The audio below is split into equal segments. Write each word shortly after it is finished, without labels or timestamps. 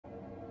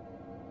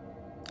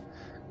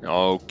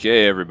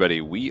Okay,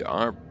 everybody, we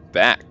are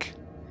back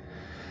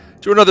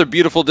to another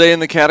beautiful day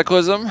in the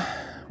Cataclysm,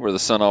 where the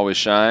sun always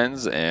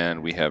shines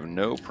and we have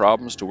no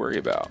problems to worry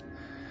about.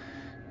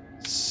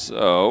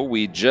 So,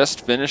 we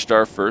just finished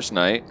our first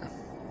night.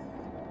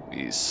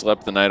 We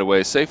slept the night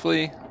away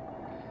safely.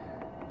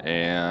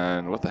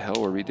 And what the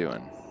hell were we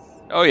doing?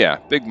 Oh yeah,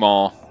 big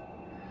mall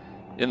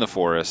in the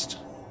forest.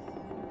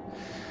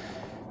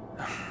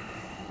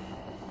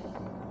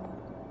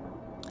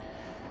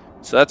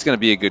 So that's going to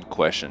be a good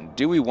question.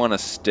 Do we want to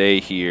stay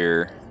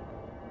here?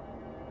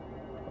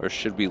 Or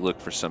should we look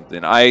for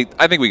something? I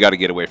think we got to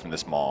get away from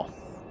this mall.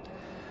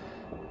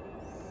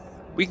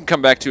 We can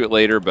come back to it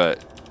later,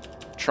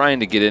 but trying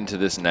to get into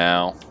this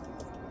now,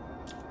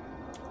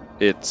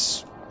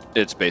 it's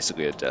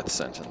basically a death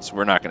sentence.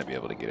 We're not going to be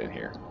able to get in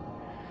here.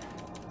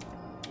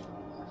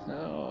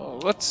 So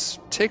let's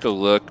take a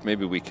look.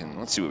 Maybe we can.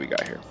 Let's see what we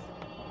got here.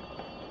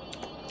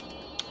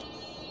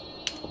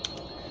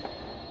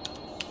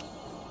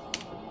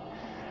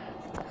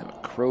 Have a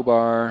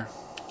crowbar.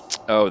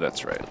 Oh,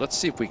 that's right. Let's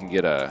see if we can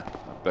get a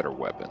better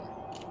weapon.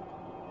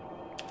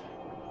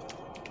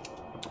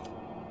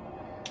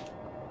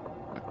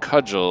 A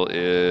cudgel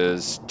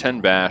is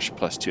 10 bash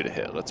plus 2 to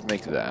hit. Let's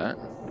make that.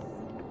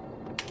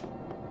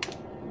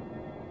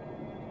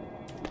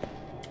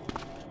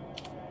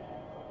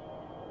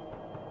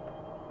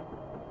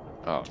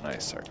 Oh,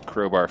 nice. Our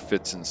crowbar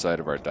fits inside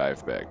of our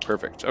dive bag.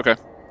 Perfect. Okay.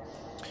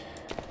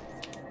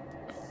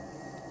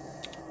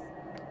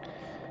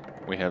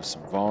 We have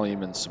some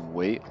volume and some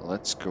weight.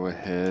 Let's go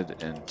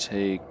ahead and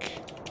take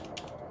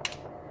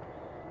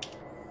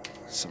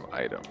some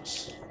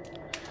items.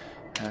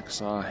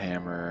 Hacksaw,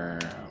 hammer,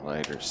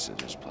 lighter,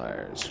 scissors,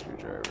 pliers,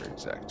 screwdriver,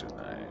 X-Acto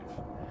knife.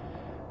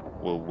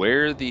 We'll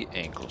wear the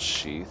ankle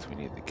sheath. We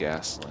need the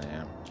gas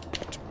lamp.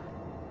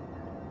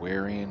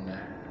 Wearing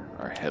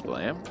our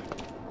headlamp.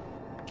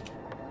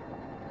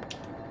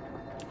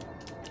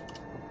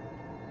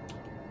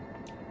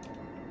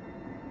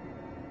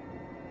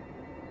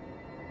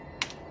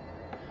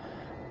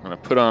 I'm going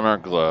to put on our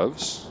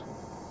gloves.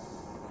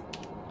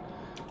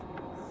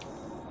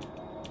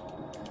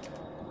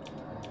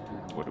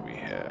 What do we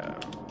have?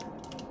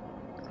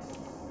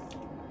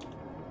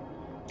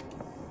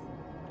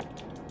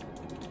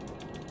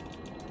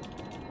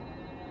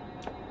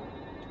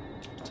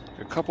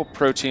 A couple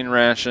protein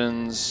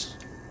rations.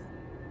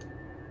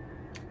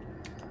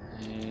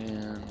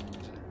 And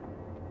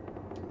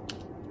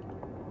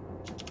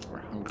we're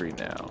hungry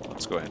now.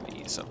 Let's go ahead and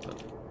eat something.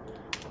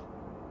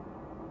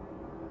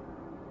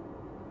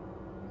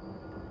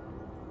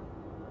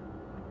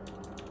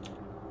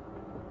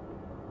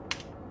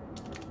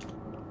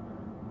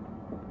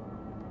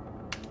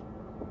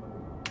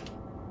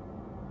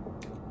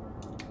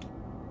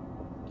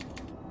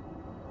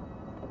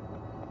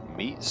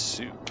 Meat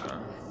soup, huh?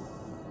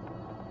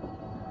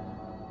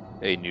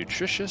 A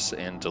nutritious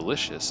and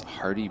delicious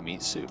hearty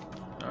meat soup.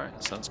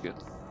 Alright, sounds good.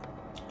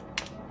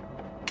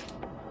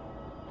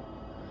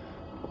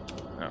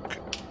 Okay.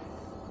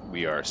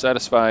 We are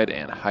satisfied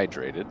and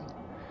hydrated.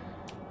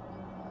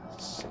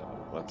 So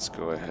let's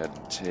go ahead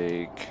and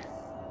take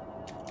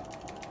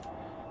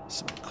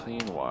some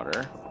clean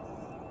water.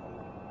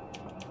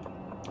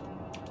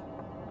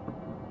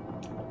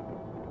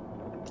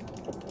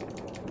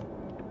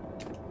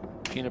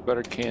 Peanut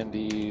butter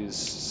candies,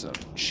 some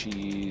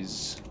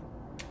cheese,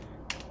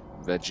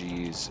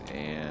 veggies,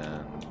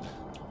 and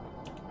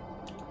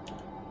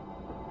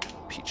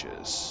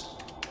peaches.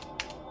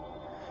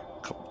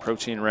 A couple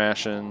protein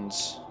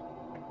rations.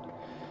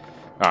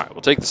 Alright, we'll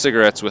take the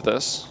cigarettes with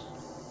us.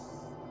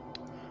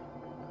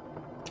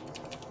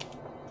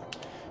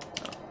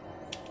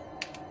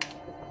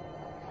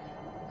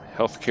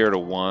 Healthcare to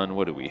 1,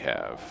 what do we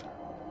have?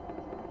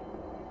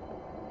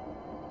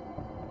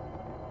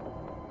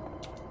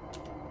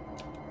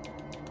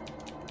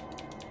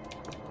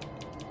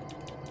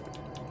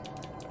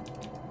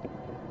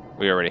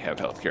 We already have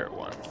healthcare at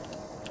 1.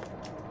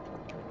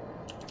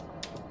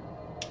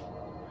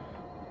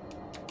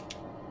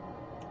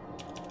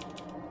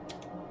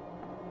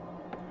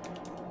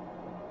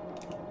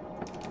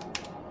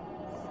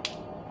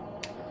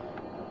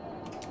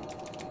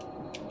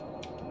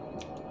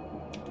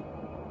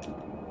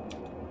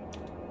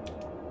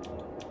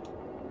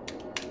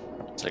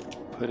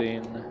 Take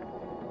pudding,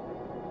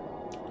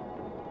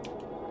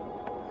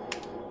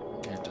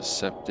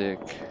 antiseptic,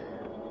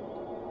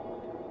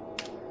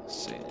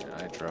 senior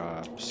eye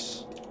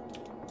drops,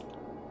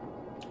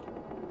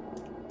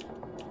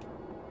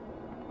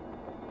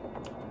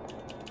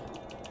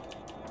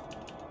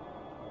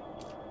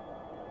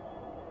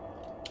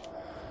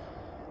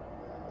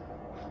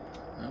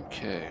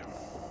 okay.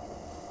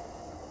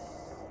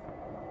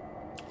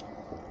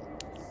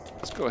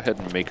 Let's go ahead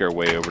and make our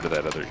way over to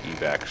that other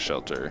evac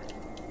shelter.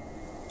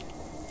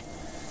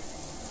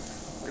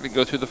 We're going to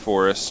go through the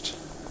forest,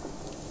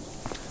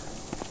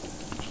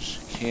 which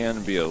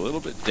can be a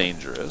little bit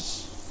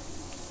dangerous.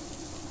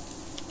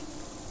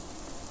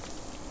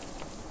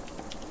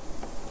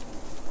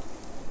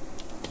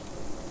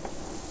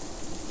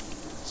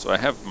 So I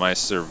have my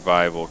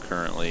survival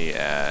currently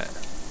at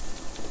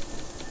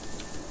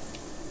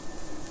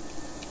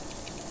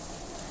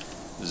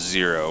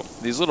 0.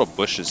 These little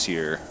bushes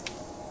here,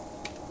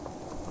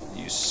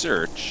 you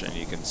search and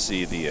you can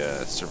see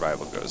the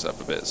survival goes up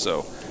a bit.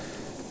 So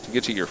to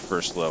get to your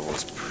first level,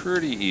 it's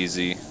pretty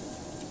easy.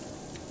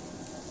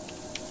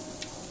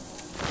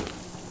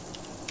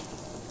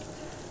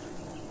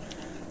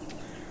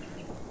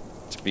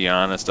 To be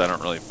honest, I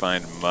don't really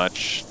find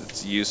much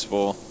that's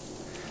useful.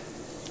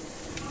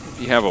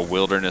 If you have a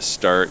wilderness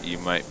start, you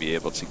might be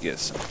able to get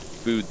some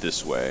food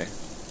this way.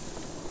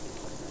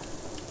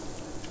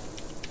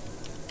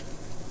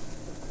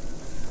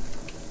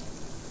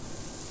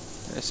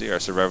 I see our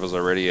survival's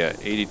already at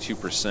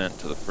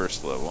 82% to the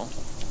first level.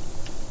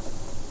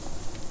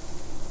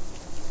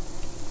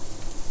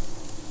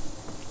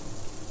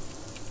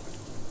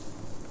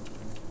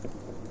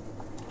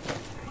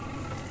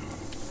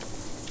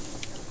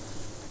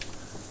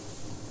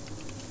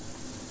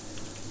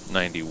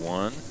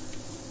 '91.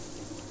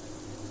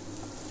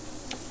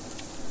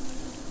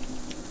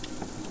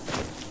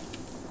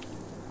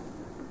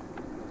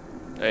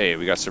 Hey,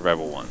 we got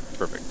survival 1.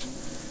 Perfect.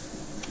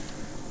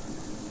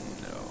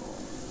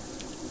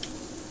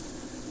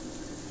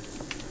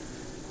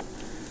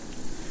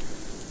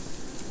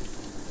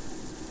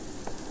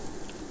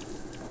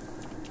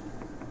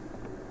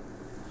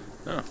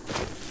 No. Oh.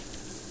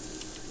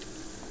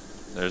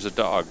 There's a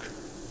dog.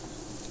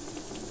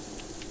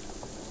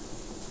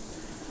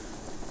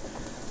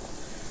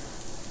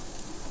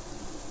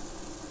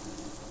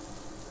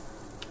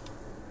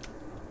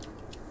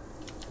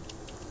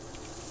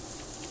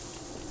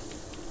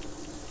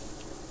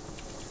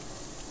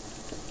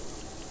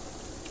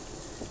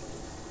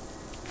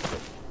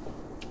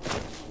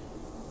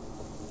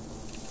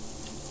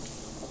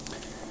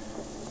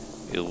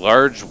 A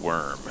large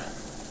worm.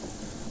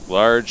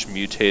 Large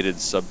mutated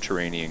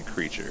subterranean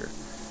creature,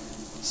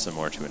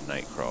 similar to a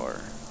nightcrawler.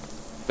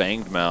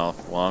 Fanged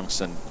mouth, long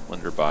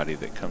slender body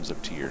that comes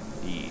up to your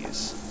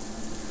knees.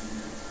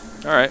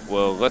 Alright,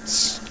 well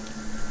let's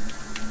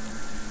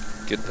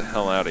get the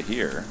hell out of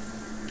here.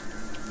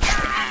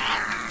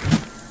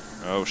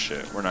 Oh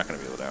shit, we're not going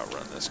to be able to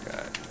outrun this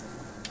guy.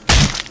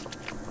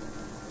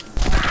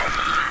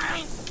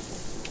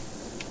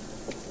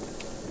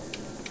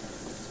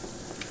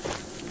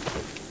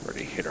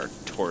 Already hit our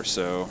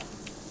torso.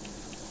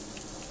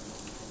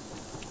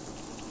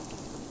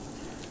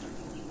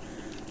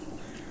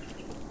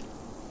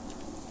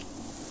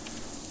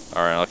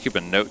 Alright, I'll keep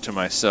a note to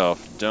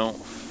myself. Don't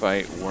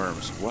fight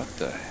worms. What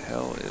the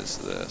hell is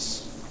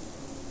this?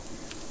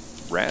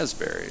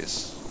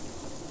 Raspberries.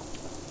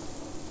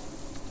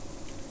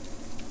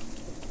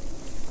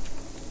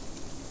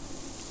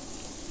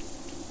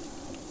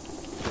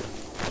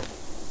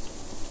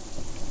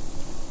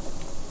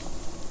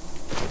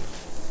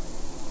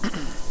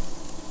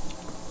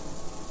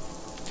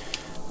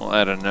 We'll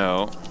add a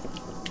note.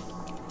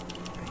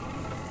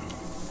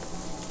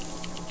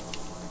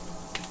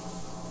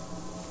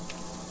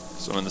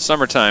 So in the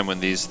summertime, when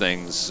these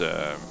things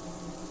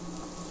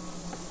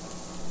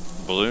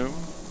bloom,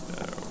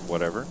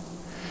 whatever,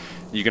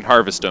 you can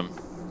harvest them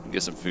and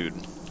get some food.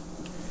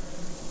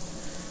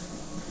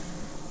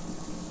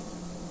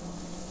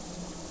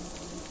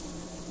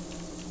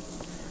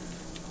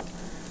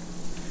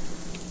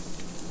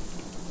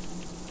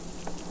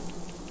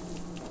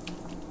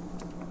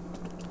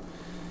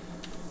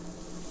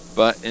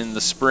 But in the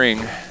spring,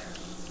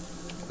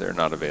 they're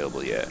not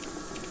available yet.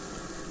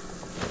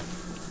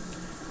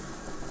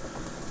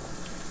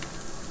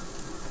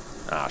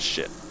 Ah,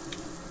 shit.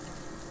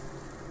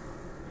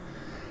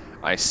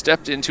 I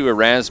stepped into a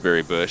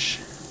raspberry bush,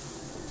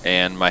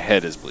 and my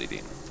head is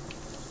bleeding.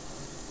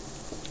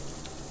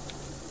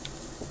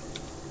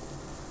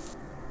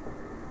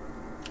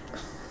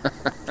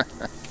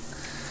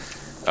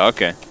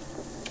 Okay.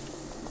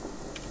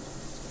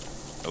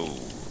 Oh.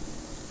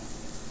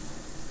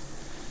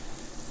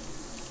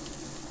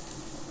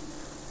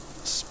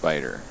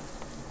 Spider.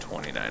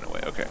 29 away.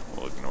 Okay,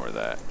 we'll ignore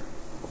that.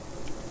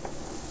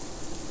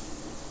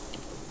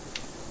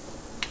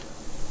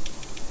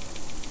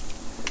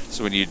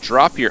 So when you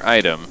drop your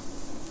item,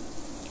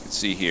 you can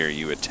see here,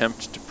 you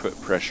attempt to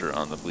put pressure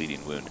on the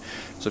bleeding wound.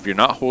 So if you're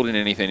not holding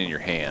anything in your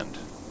hand,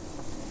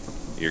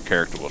 your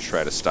character will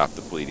try to stop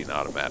the bleeding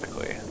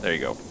automatically. There you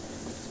go.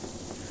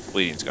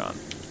 Bleeding's gone.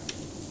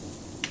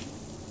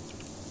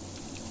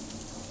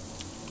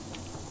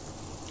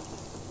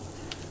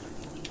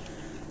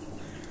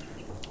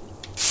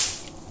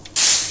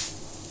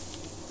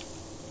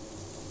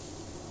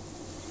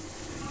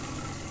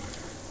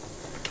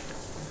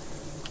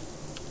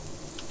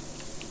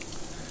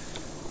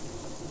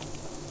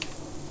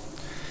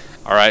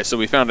 Alright, so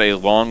we found a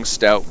long,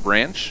 stout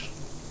branch.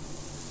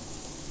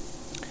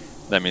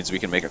 That means we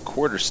can make a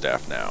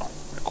quarterstaff now.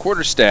 A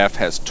quarterstaff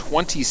has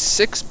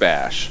 26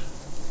 bash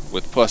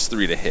with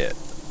 +3 to hit.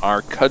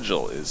 Our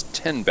cudgel is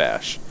 10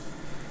 bash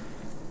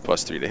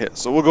 +3 to hit.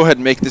 So we'll go ahead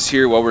and make this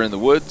here while we're in the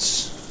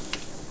woods.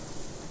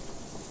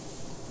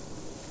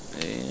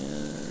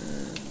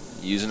 And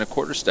using a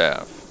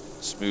quarterstaff.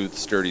 Smooth,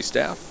 sturdy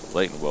staff,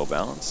 light and well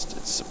balanced.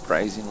 It's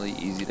surprisingly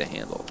easy to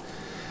handle.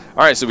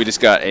 All right, so we just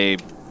got a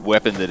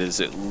weapon that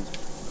is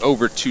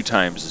over 2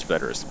 times as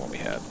better as the one we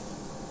had.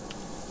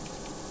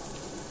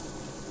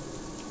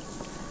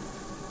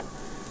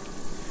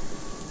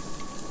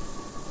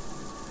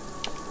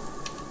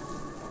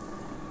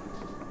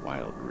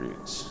 Wild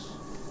roots.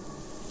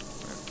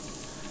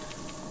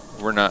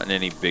 We're not in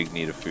any big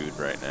need of food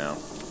right now.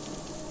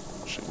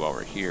 Actually, while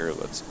we're here,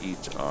 let's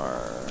eat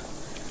our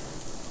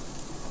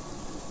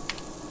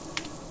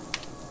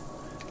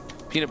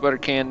peanut butter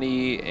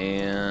candy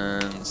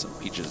and some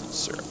peaches and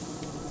syrup.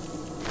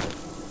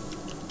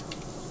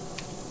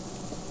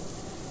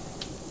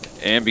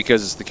 And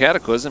because it's the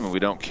Cataclysm and we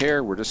don't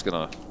care, we're just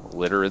gonna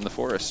litter in the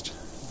forest.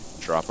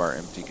 Drop our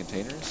empty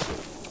containers.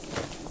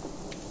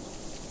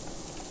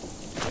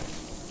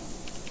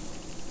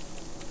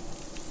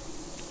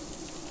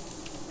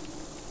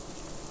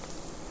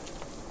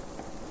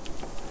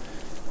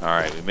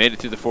 Alright, we made it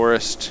through the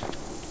forest.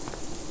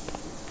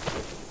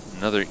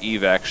 Another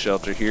evac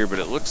shelter here, but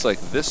it looks like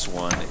this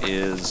one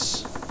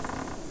is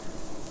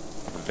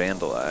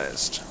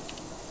vandalized.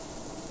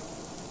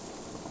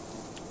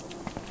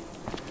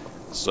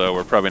 So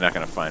we're probably not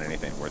going to find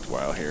anything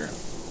worthwhile here.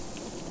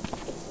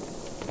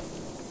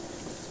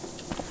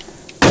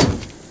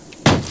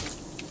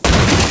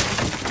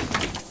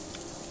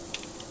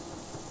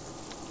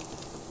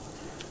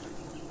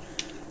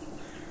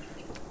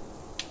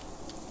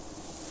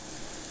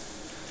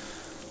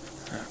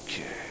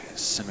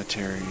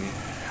 Cemetery,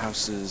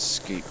 houses,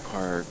 skate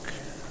park,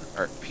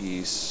 art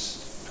piece,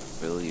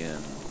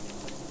 pavilion,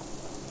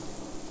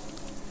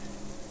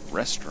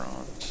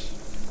 restaurant,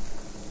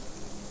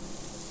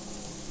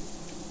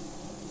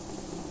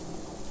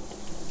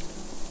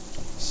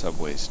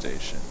 subway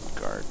station,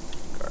 garden,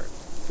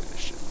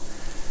 finish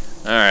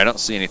it. Alright, I don't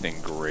see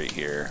anything great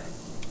here.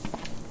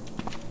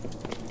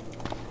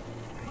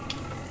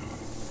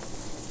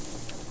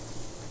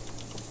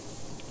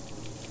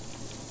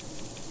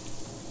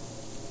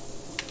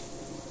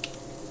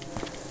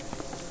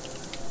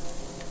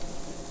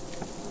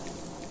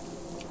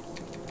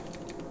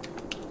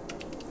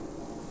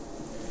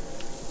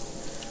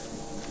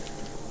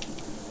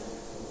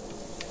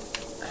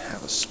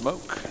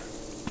 Smoke.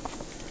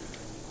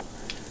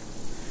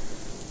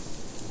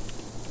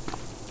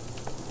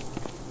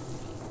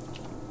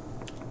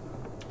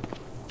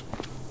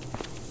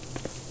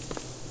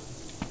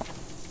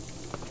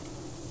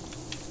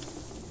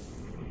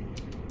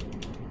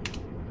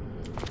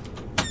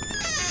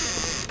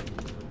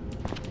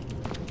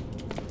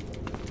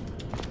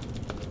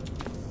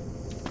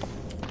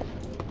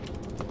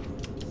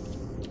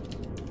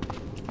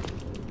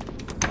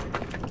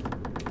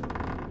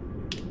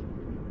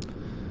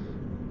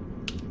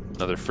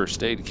 Another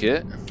first aid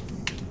kit.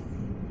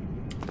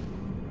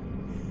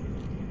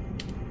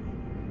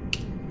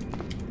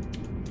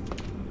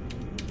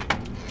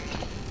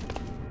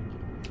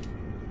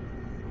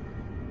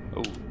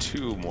 Oh,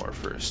 2 more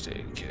first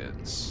aid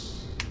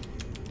kits.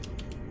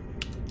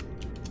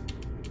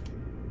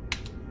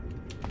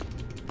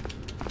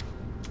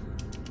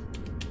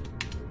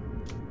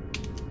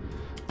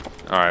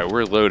 Alright,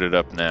 we're loaded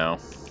up now.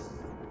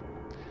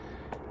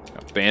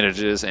 Got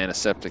bandages,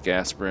 antiseptic,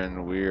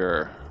 aspirin.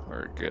 We're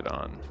good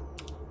on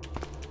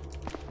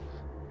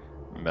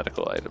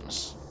medical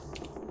items.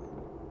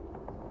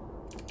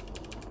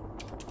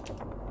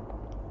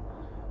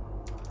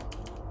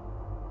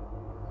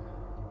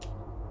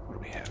 What do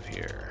we have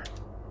here?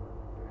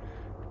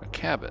 A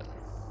cabin.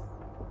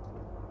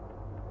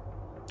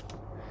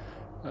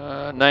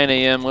 9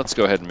 a.m. Let's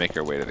go ahead and make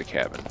our way to the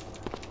cabin.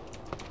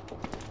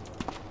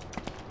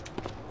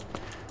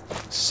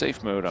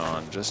 Safe mode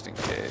on, just in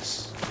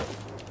case.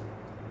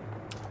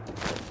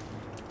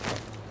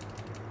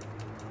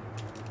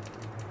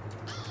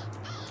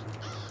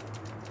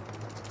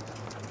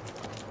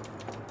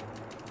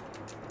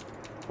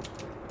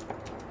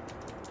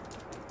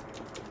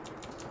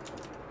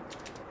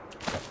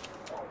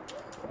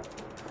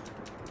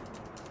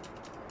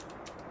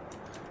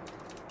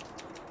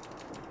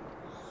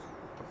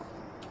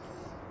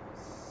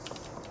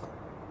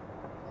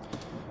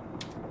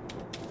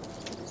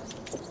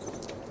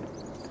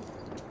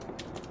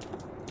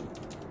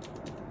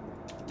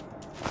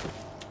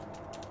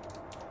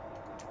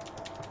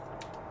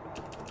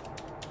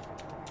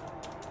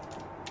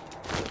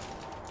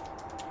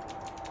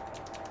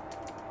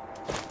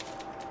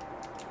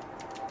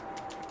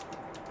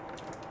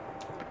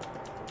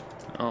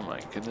 Oh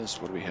my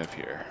goodness, what do we have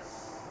here?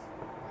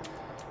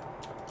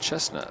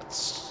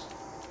 Chestnuts.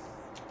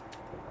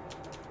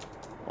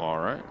 All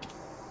right.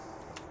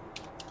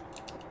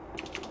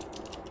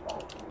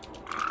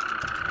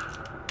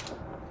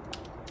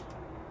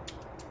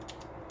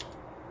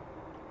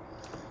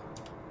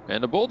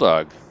 And a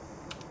bulldog.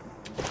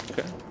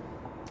 Okay.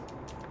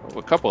 Oh,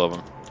 a couple of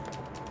them.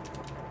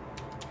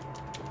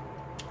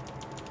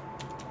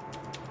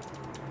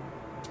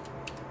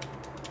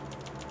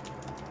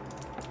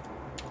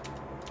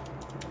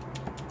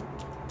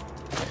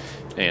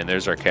 And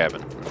there's our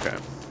cabin. Okay.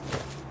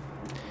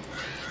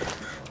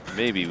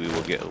 maybe we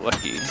will get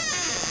lucky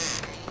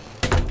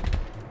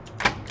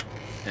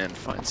and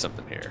find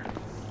something here.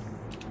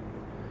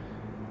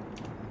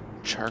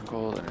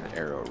 Charcoal and an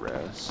arrow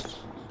rest.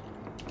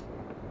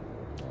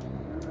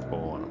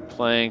 Coal on a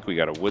plank. We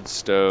got a wood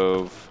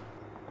stove.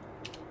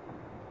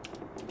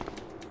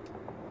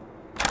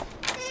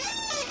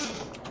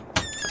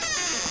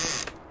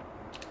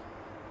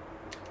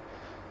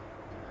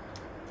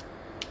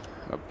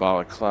 A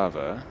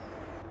balaclava.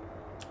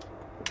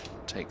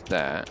 Take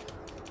that.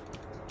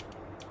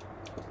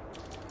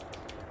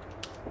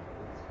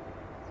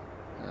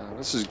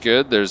 This is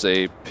good. There's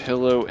a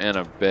pillow and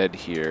a bed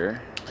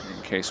here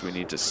in case we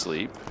need to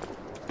sleep.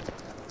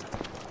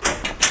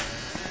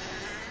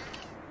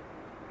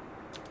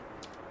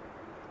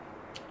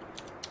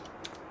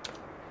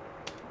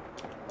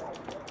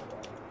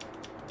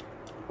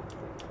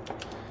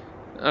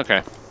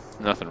 Okay,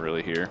 nothing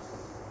really here.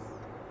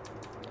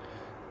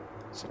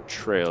 It's a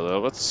trail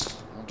though. I'll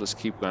just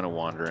keep kind of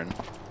wandering.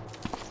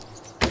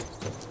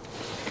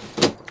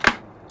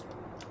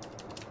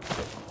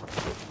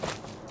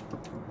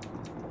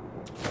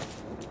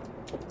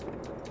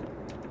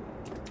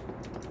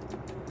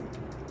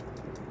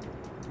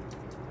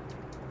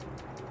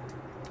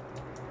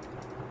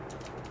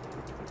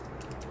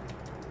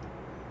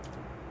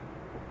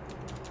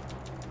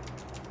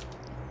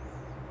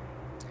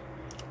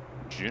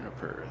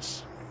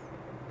 Junipers.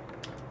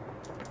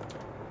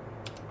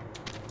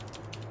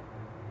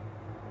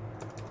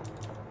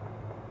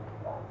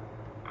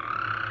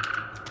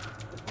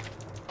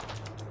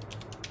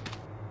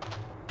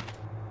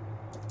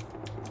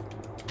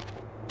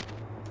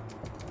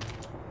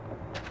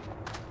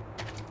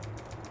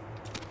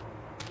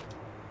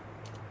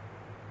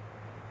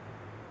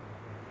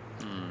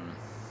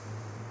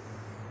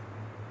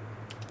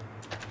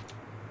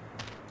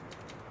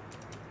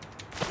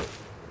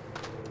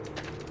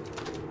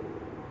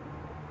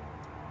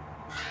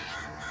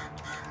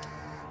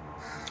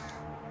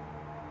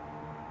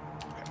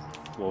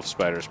 Wolf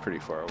spider's pretty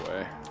far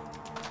away.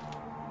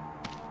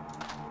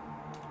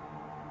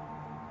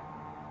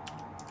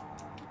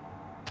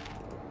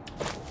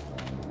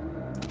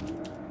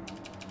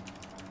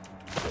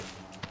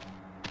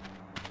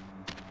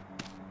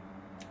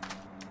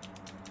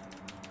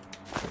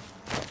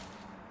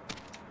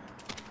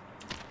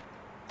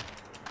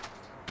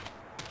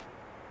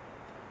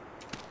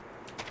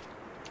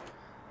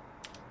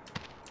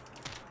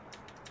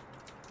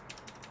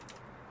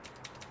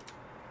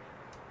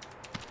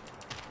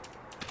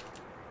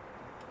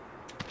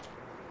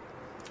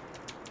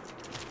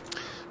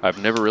 I've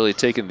never really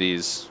taken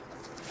these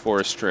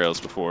forest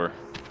trails before.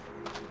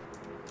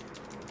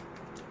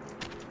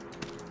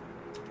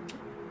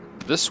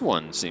 This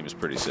one seems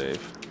pretty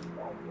safe.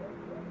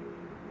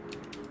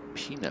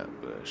 Peanut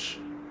bush.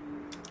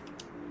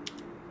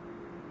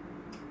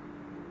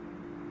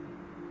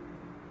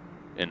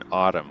 In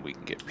autumn we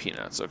can get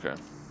peanuts, okay.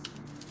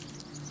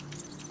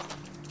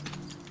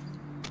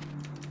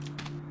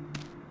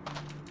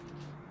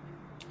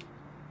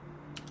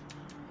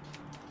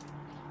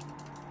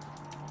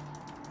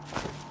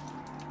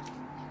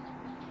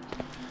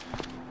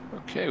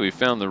 Okay, we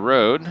found the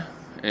road,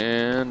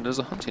 and there's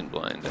a hunting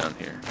blind down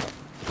here.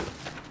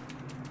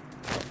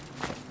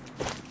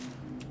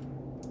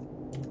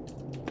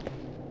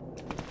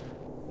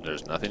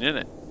 There's nothing in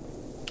it.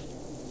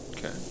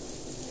 Okay.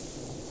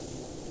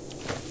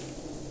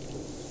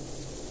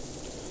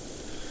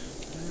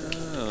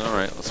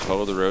 Alright, let's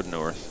follow the road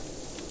north.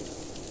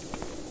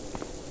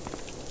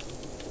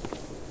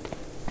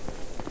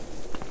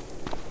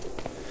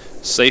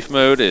 Safe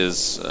mode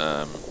is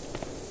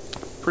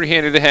pretty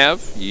handy to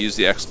have. You use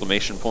the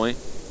exclamation point.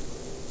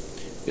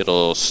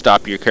 It'll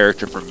stop your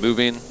character from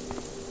moving.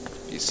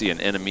 If you see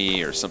an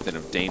enemy or something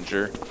of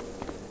danger.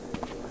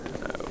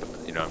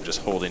 You know, I'm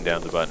just holding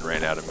down the button right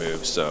now to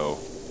move, so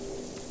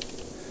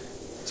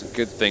it's a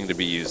good thing to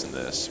be using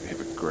this. We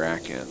have a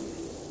Kraken.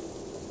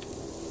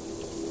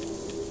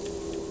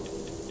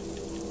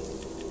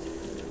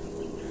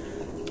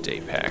 Day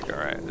pack.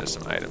 Alright, there's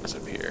some items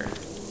up here.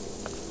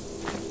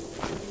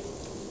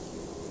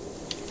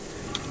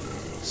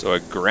 So a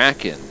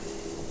Kraken.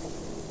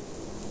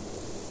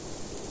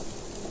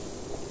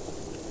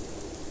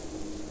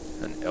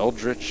 An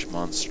eldritch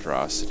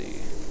monstrosity.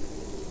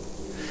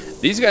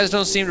 These guys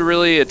don't seem to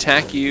really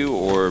attack you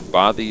or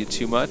bother you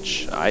too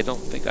much. I don't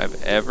think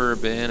I've ever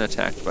been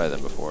attacked by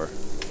them before.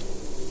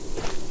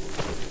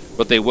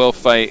 But they will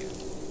fight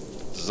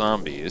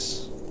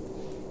zombies.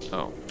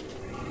 Oh.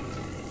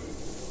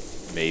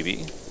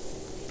 Maybe.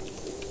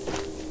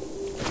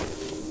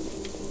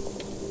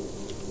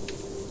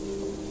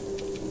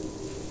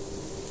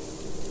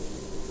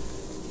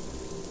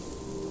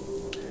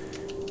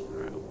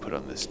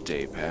 On this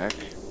day pack.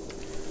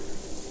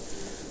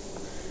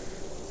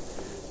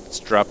 It's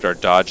dropped our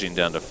dodging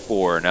down to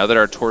 4. Now that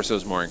our torso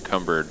is more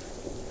encumbered,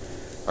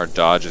 our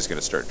dodge is going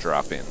to start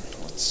dropping.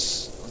 Let's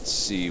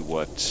see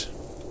what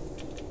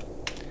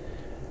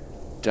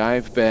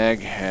dive bag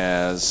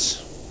has.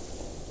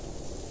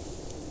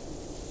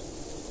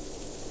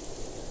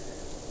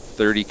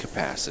 30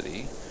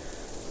 capacity.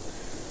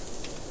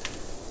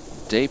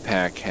 day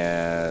pack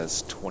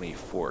has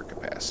 24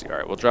 capacity.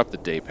 Alright, we'll drop the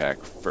day pack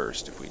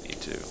first if we need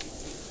to.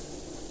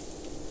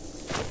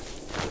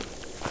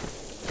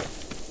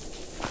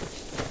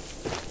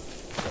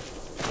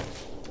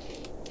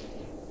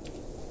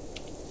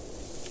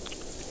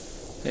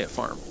 Hey, a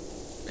farm.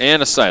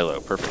 And a silo,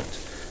 perfect.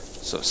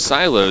 So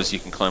silos you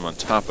can climb on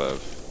top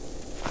of.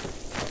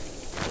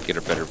 Get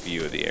a better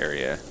view of the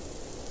area.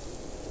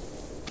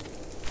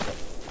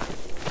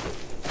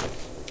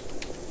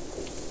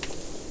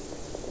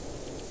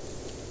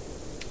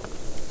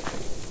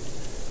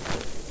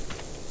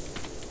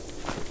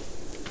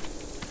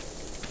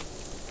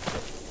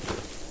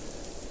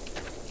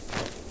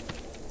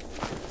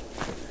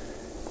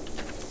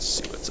 Let's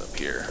see what's up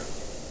here.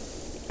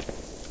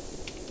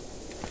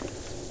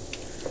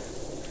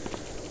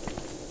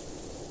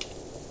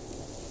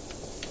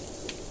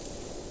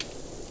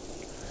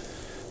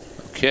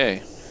 Okay. A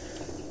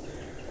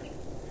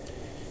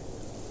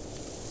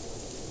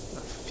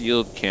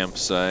field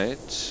campsite.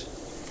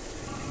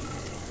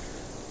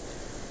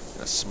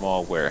 A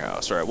small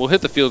warehouse. Alright, we'll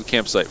hit the field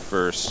campsite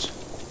first.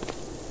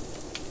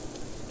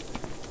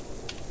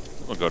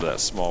 We'll go to that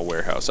small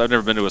warehouse. I've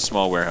never been to a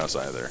small warehouse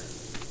either.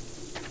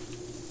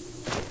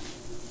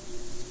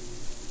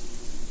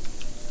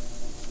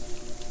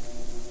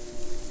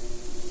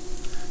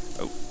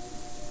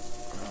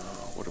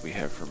 What do we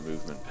have for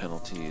movement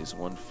penalties?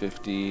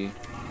 150.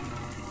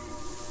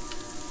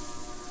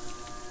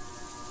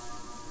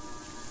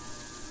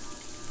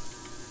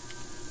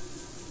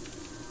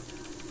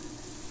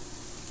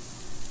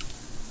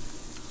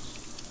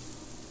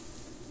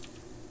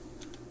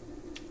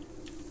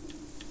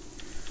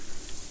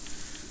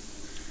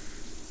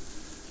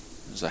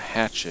 There's a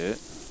hatchet.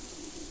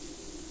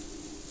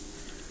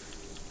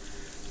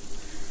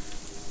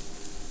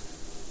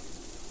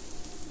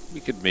 We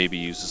could maybe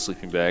use the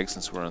sleeping bag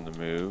since we're on the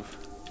move.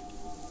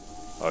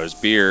 Oh, there's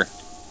beer.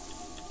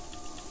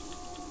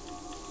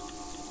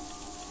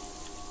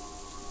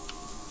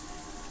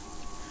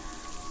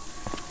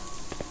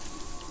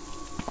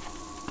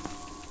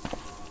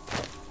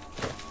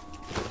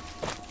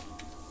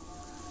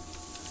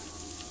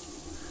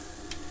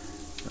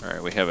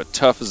 Alright, we have a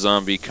tough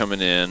zombie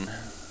coming in.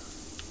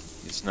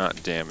 He's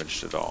not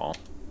damaged at all.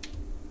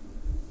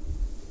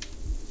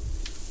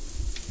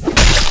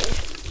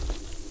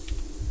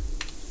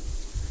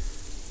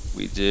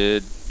 We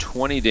did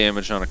 20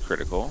 damage on a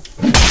critical.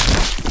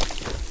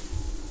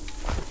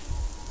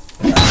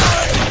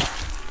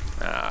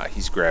 Ah,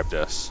 he's grabbed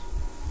us.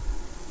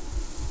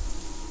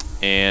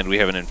 And we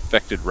have an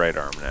infected right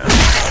arm now.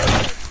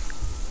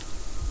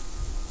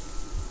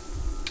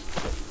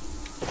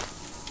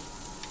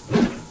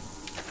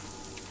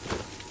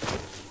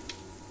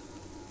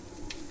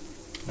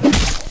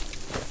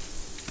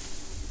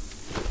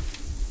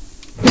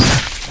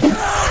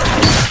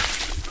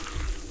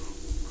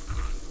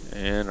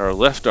 And our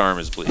left arm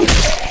is bleeding.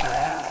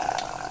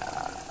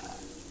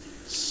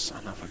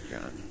 Son of a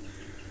gun.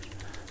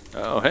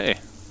 Oh, hey.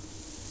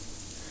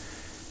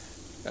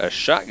 A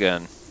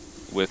shotgun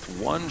with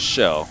one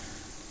shell.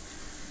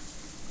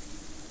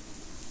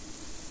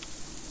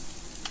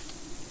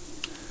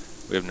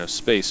 We have no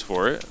space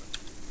for it.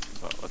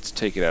 Well, let's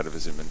take it out of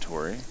his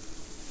inventory.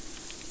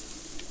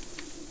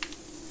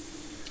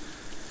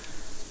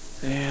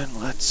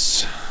 And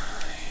let's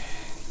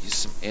use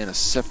some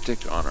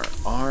antiseptic on our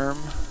arm.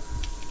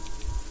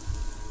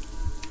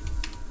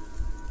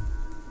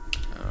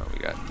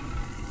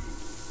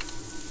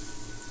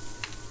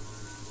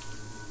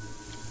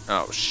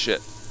 Oh, shit.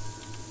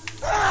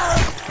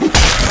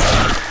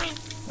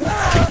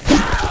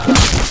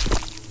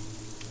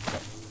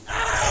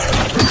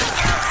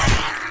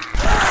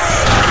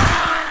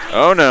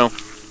 Oh, no.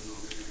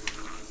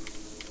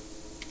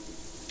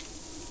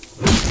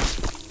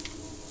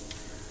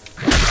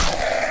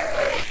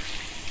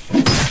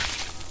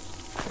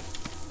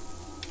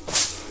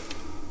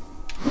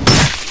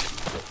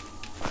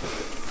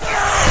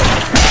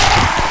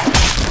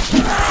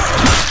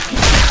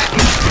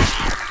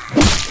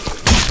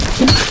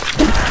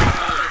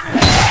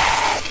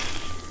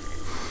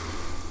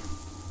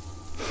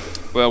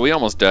 Well, we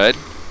almost died.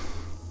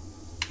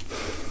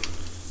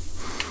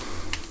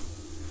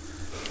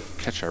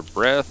 Catch our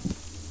breath.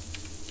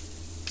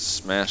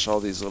 Smash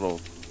all these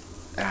little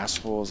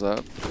assholes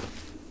up.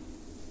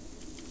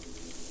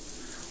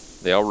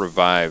 They all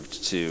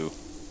revived too.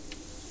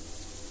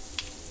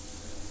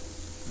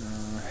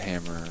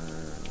 Hammer.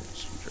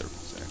 Screwdriver,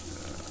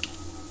 exact.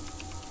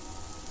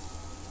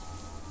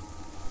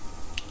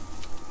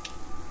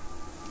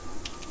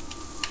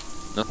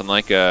 Nothing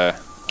like a...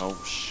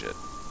 Oh, shit.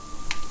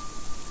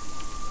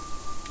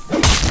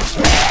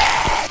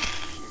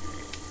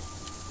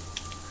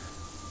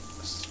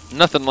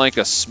 Nothing like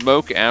a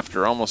smoke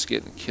after almost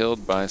getting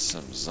killed by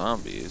some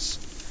zombies.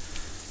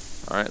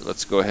 Alright,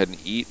 let's go ahead and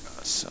eat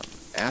some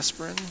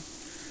aspirin.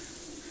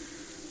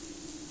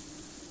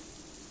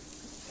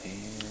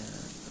 And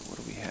what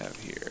do we have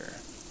here?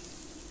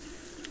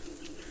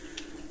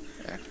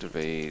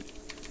 Activate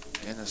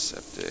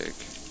antiseptic,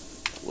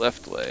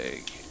 left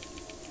leg.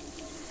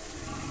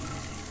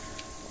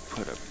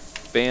 put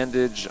a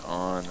bandage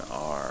on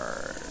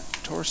our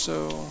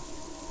torso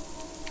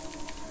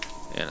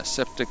and a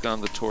septic on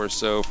the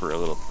torso for a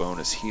little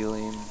bonus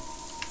healing.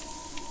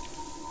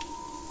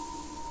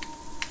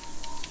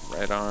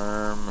 Right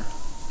arm.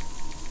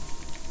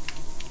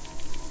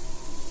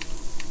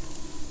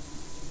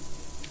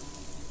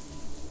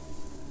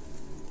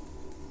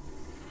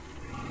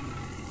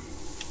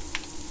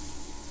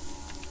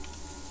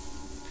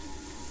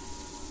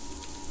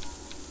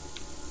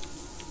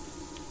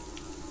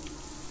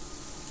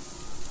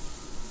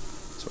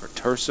 So our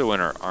torso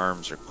and our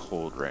arms are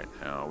cold right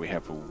now. We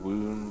have a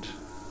wound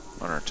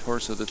on our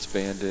torso that's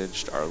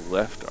bandaged. Our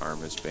left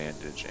arm is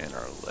bandaged and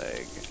our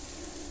leg.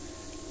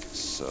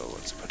 So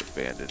let's put a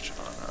bandage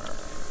on our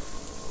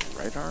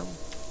right arm.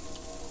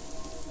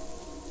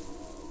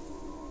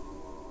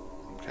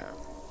 Okay.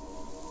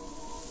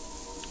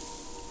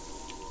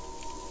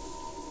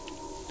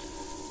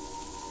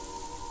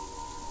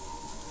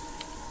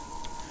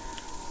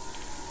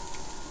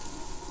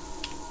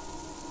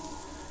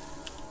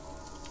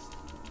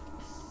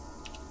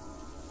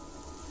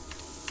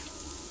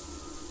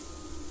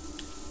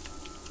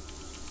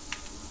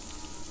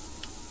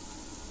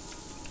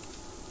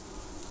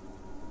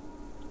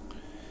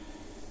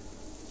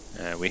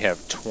 We have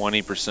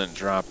 20%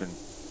 drop in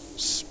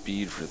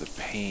speed for the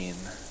pain.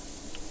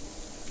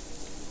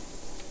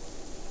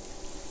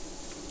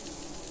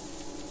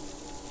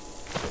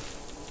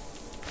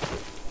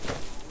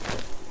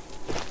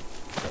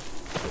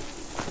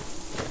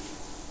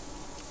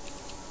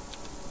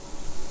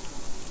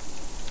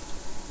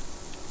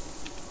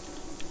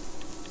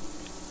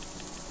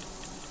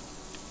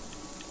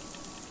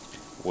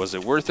 Was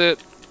it worth it?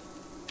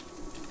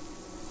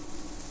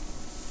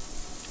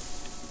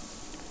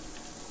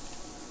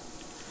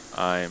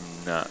 I'm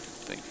not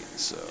thinking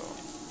so.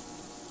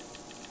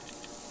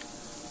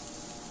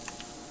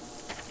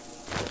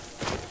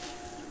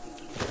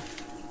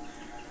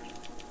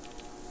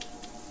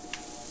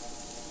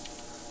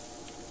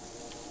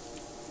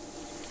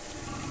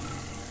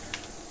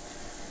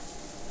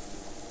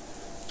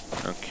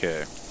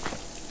 Okay.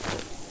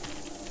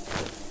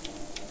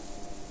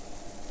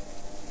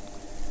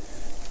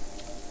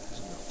 There's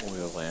an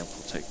oil lamp,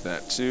 we'll take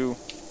that too.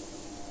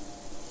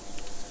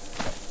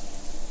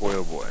 Boy,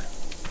 oh boy.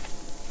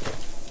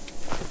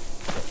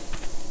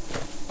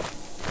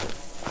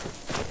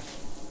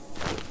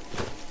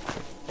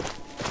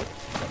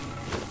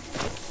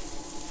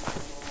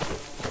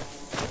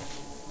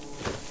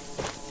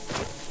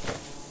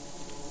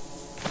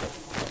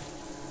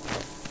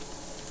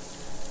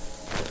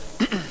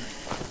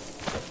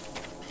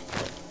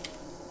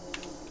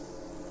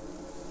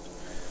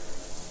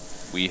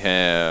 We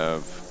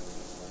have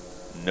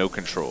no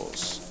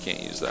controls. Can't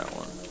use that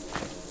one.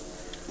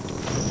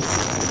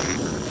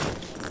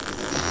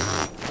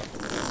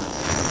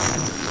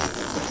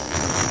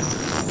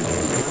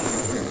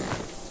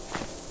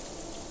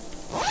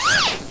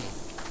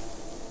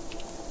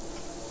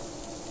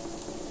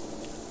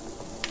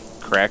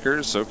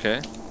 Crackers,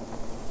 okay.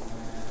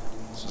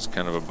 This is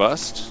kind of a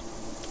bust.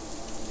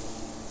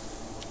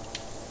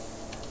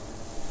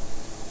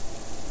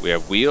 We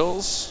have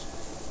wheels,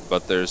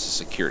 but there's a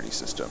security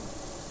system.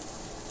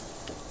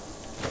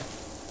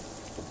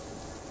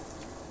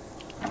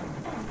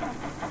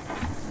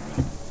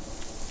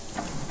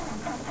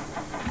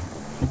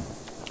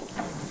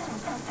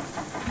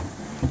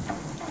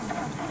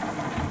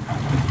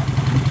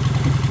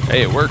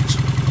 Hey, it worked.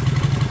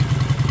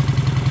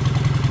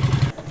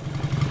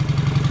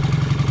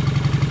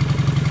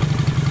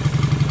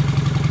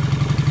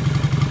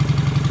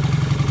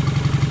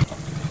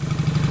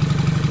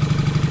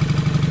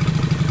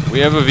 We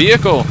have a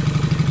vehicle.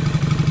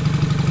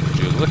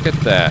 Look at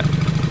that.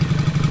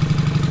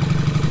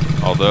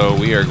 Although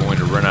we are going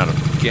to run out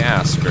of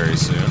gas very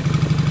soon.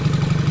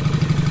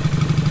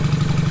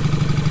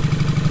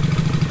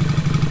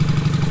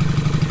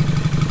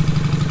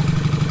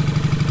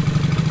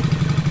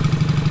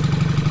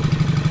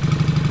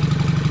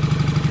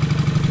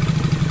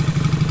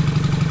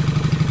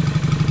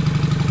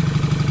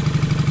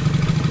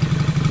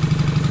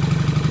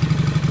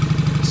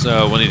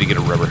 So we'll need to get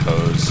a rubber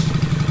hose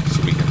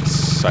so we can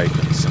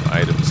siphon some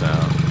items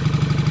out.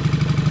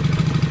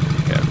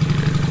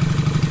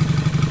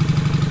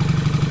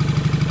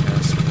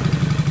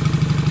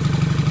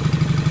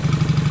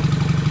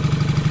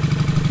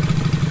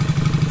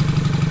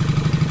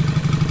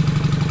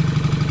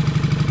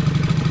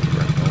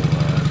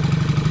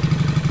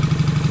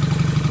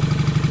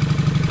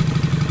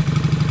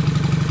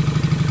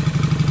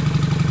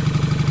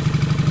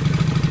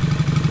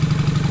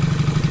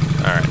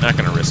 Not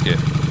gonna risk it.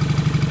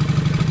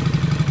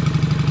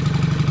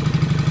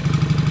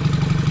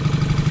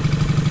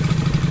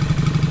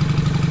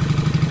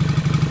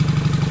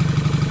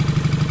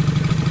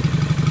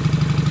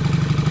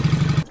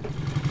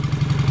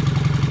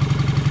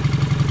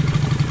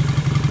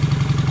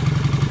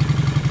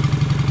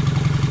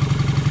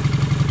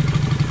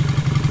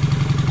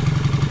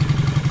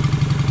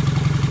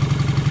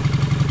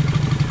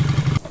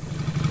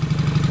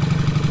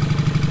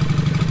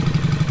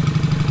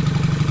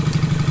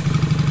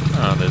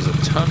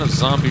 ton of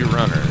zombie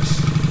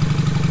runners.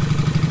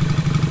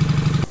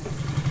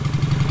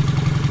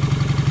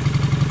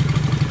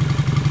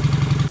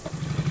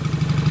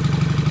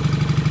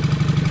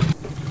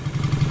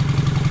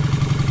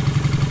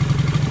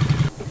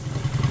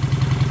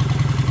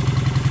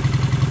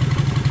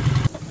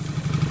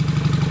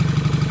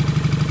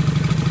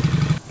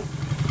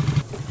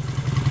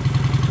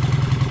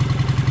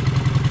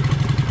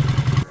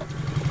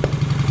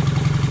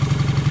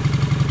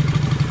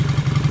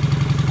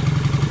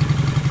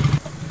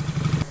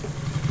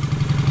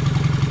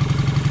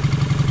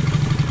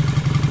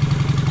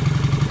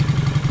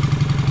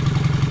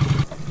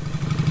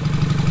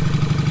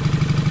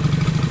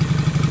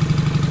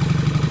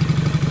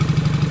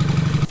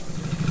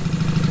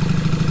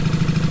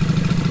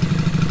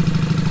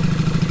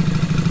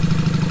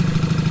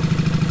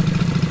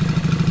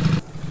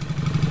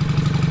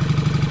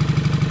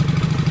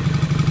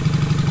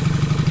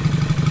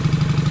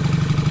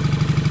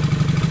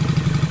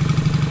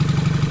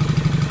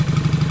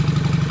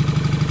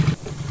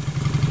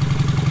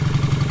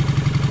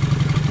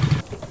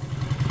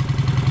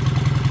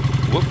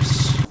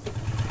 Whoops.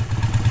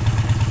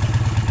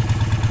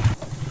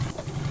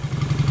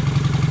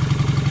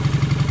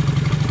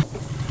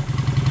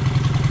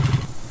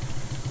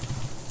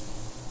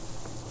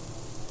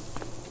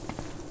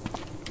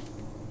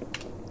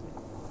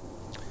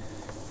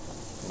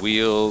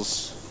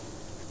 Wheels.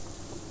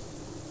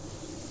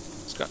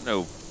 It's got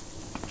no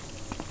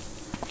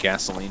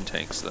gasoline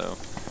tanks though.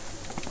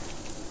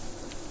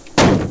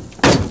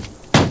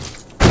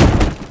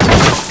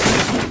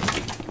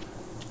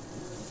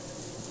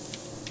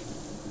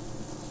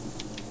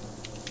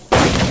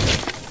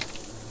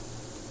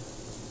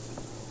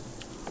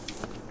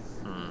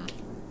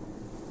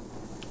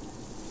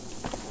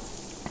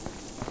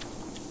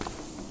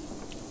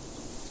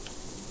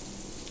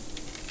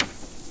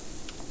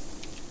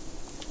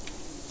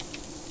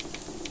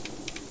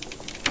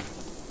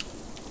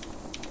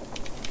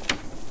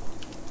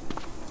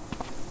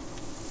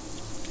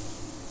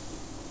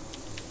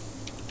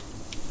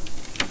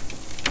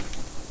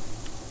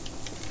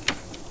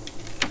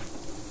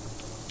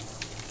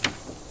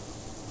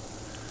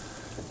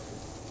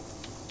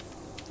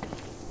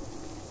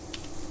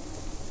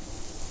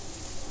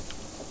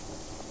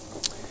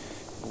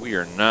 We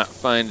are not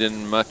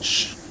finding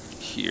much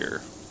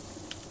here.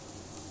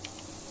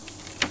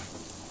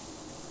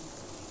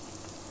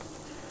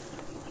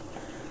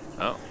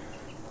 Oh.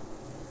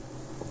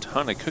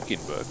 Ton of cooking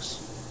books.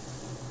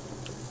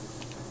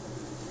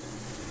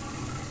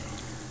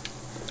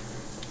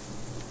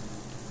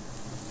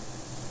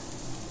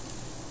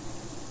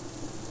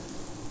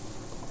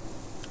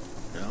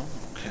 No,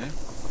 okay.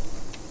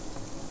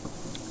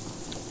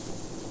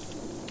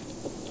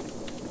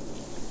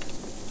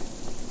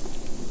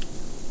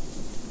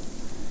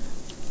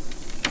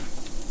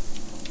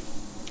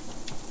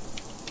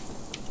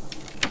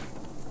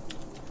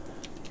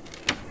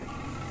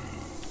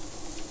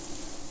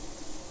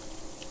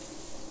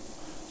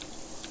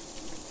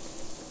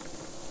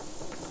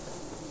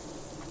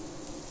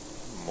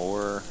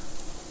 More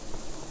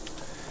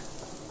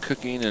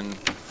cooking and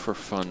for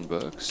fun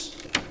books.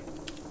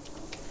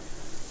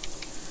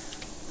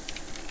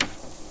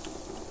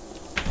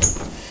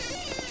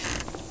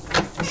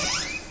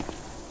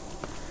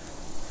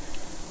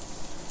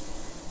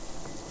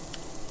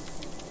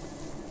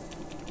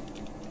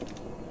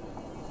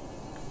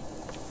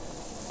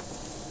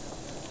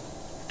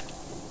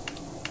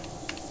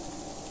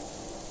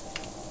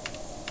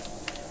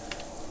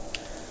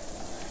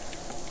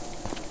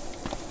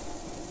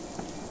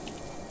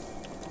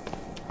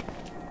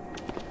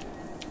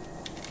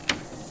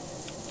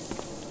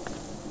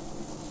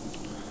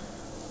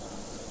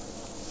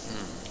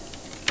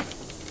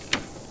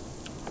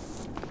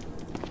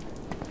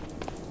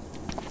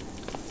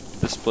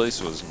 This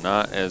place was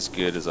not as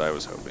good as I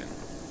was hoping.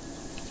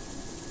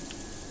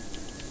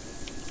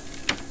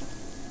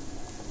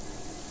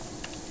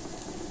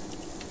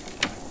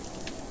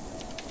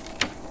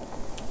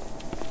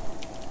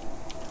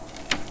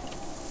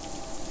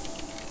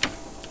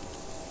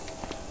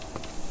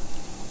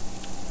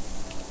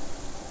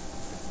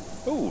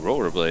 Oh,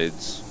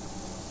 rollerblades.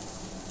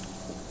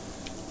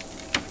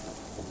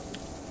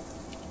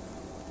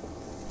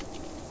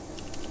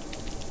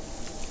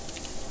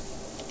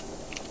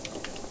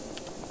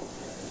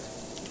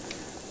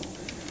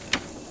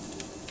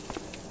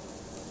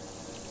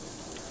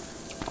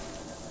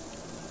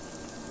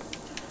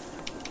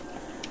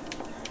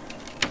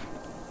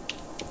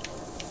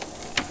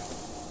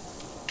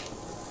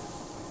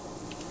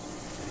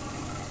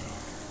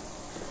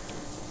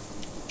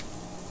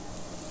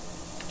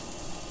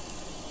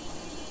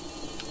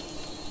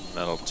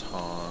 Metal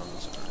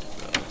tongs,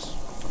 aren't those?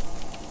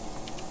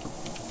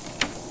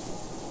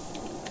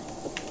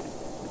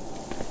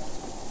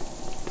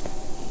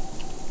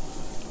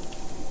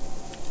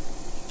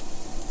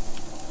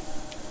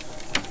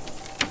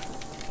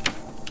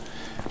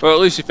 Well,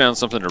 at least we found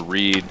something to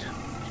read.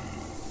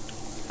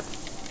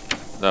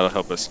 That'll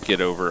help us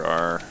get over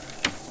our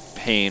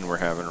pain we're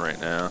having right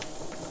now.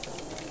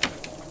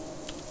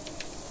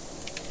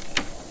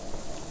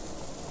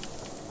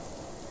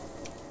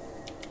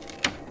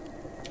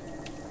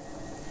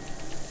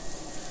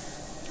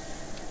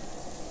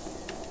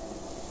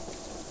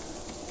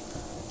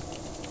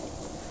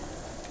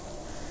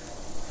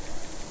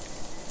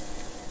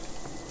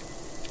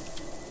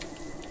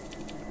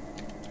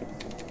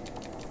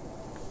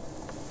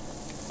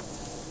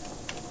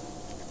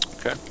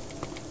 Okay.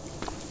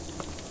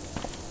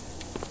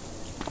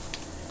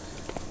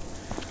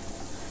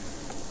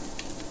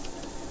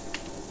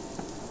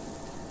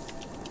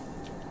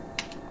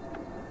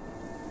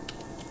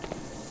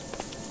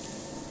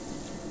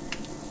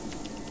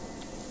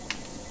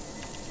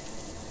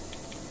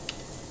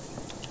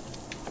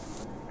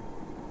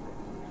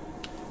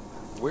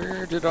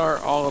 Where did our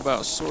All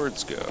About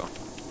Swords go?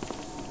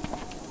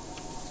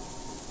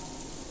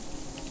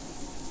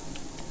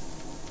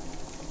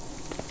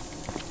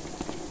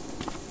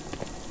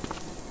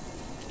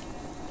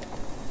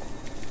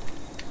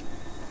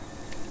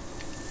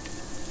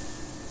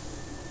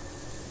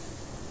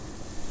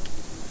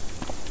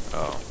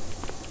 Oh.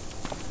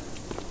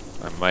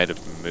 I might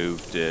have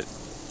moved it.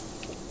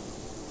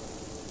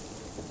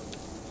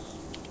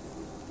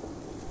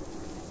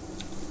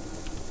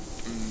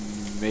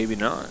 Maybe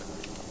not.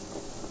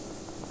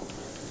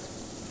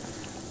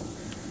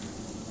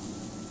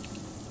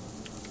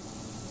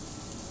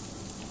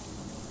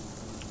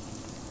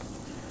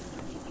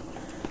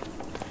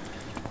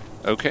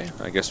 Okay,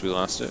 I guess we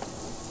lost it.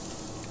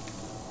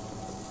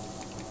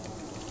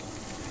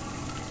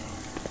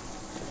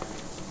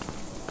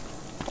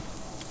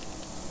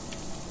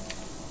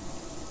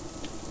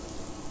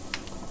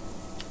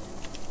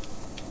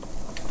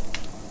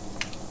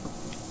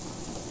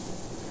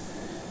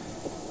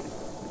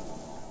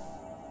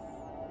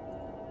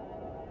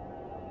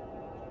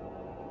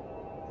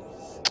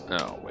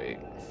 Oh, wait.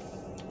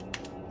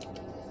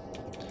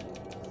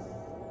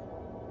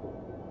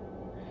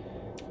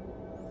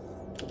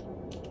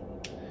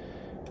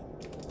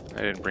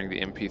 I didn't bring the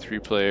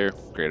MP3 player.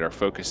 Great, our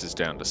focus is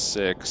down to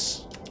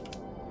 6.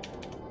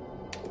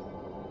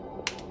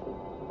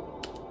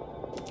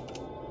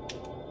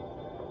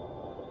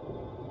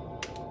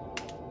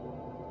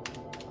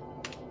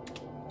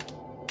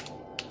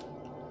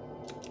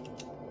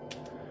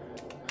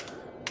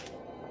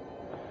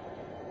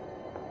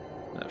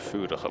 That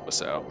food will help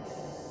us out.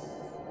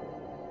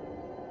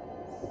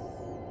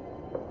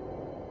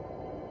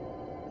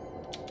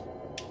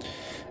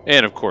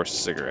 And of course, a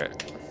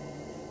cigarette.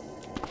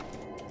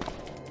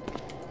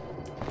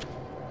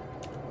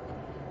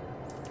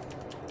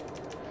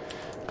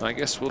 I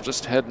guess we'll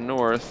just head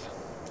north.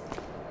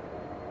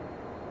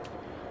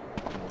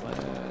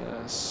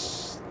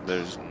 Unless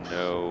there's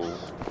no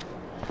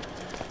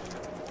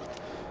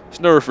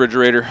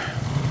refrigerator.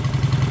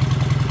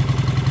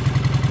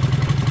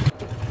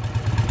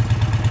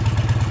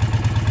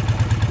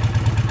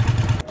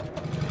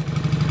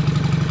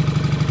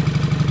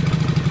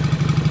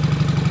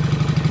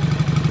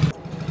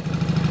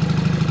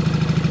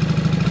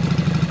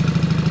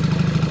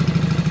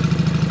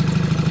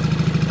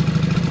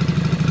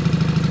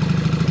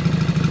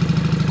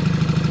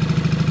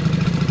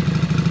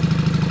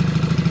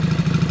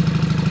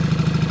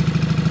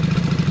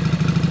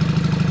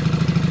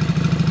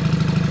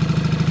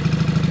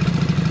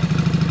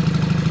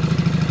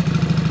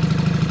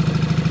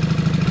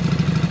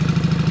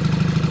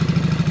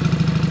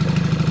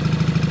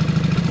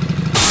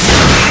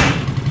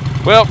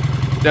 Well,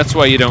 that's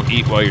why you don't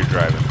eat while you're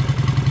driving.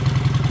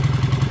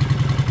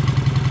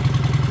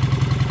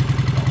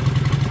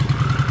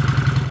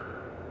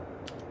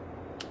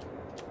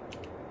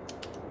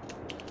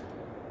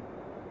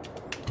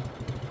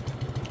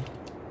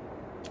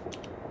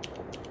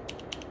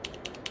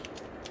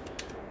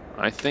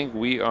 I think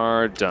we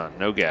are done.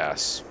 No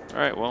gas. All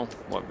right, well,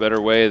 what better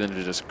way than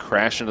to just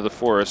crash into the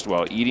forest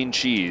while eating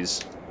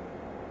cheese?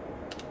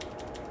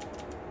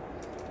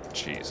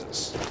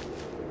 Jesus.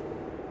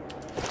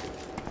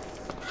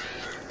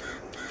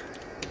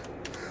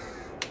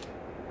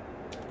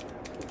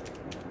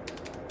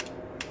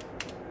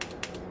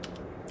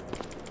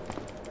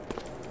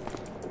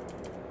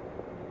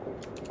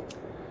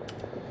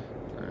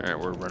 Alright,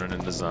 we're running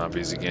into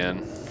zombies again.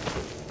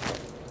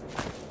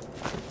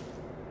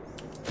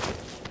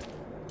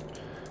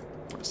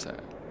 What is that?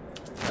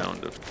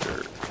 Mound of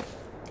dirt.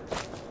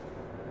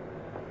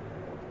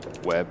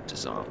 Webbed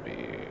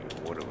zombie.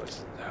 What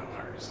was that?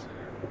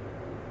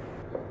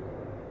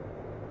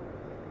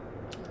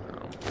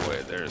 Oh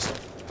boy, there's a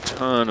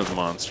ton of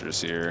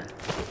monsters here.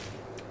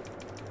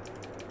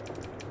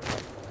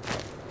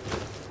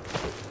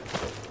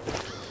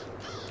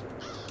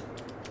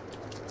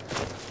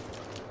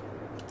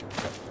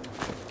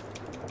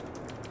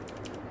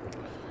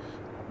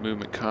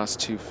 Movement costs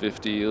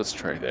 250. Let's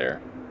try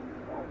there.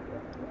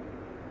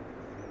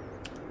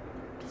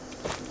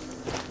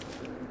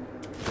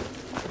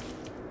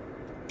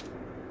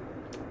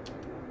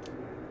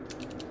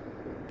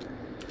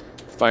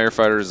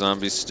 Firefighter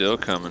zombies still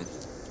coming.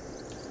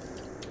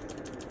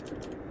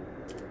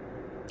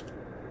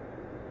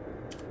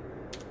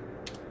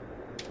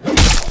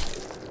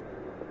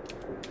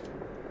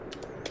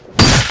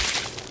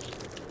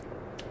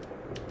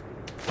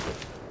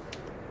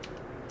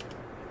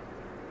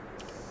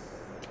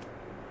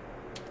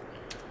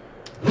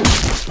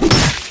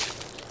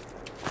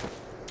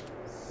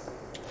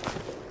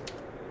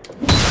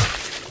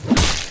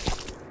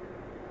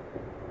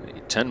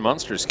 Hey, 10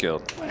 monsters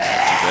killed. Not too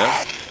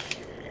bad.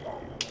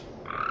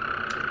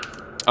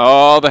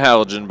 Oh, the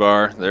halogen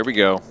bar. There we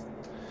go.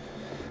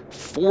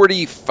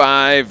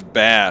 45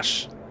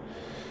 bash.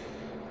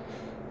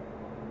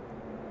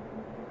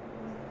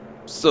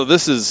 So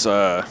this is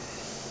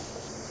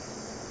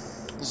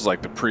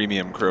like the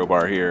premium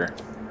crowbar here.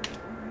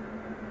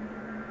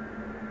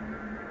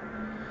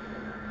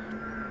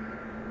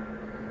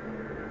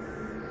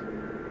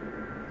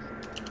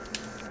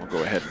 We'll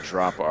go ahead and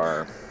drop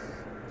our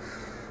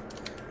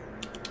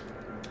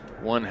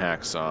one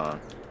hacksaw.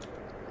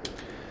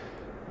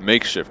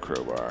 Makeshift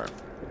crowbar.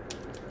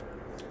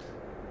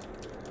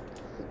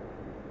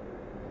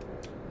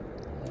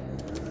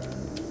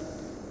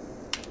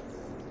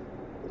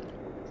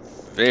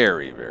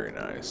 Very, very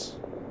nice.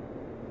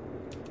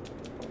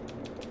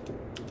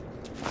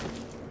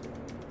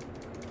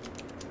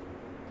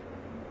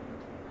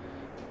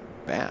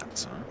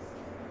 Bats, huh?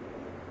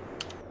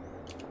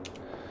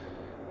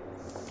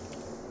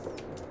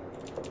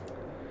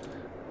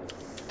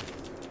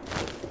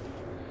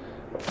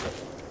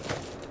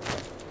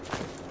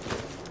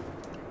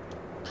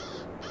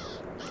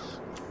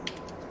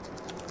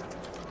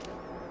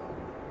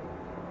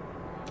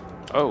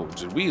 Oh,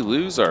 did we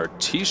lose our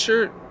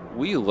t-shirt?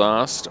 We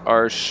lost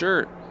our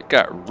shirt. It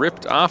got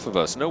ripped off of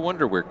us. No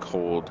wonder we're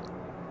cold.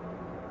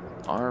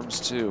 Arms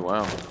too,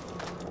 wow.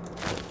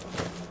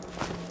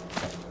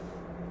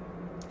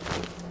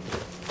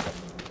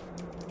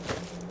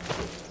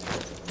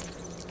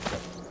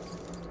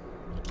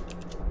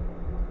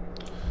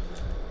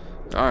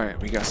 Alright,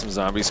 we got some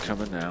zombies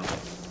coming now.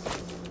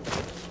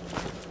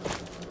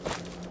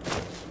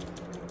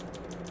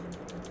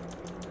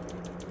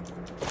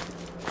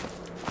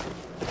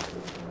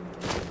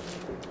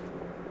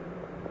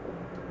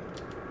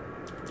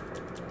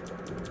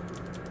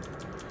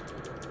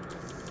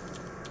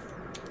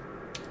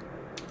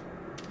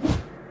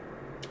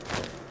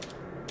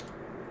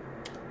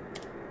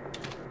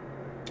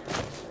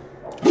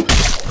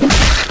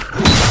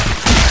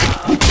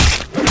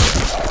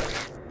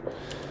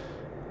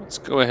 Let's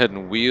go ahead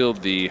and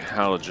wield the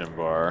halogen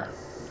bar.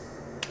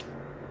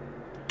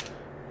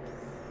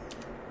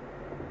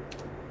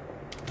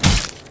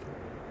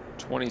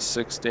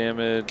 $26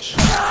 damage.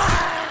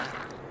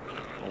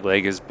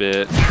 Leg is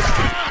bit.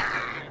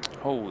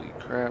 Holy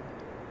crap.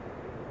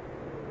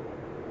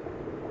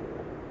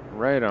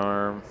 Right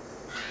arm.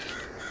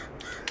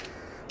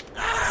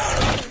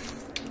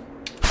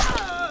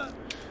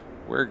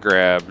 We're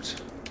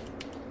grabbed.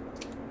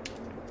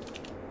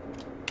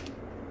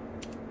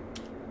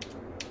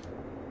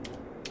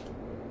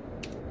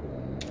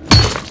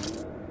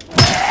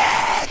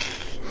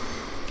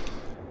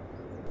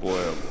 Boy,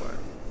 oh boy.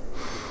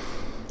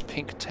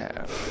 Pink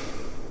tab.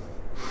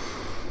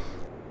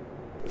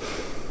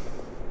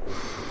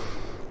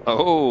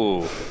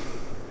 Oh!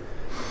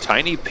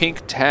 Tiny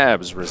pink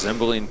tabs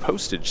resembling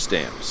postage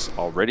stamps,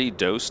 already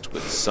dosed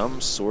with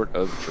some sort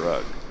of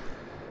drug.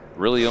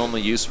 Really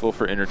only useful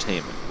for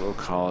entertainment. Will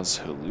cause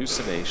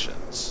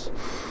hallucinations.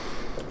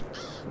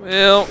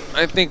 Well,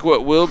 I think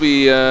what will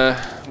be,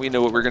 we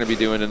know what we're going to be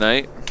doing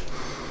tonight.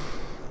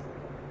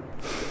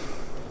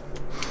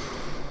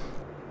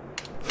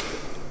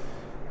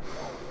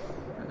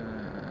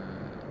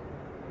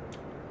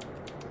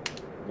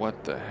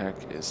 What the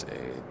heck is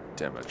a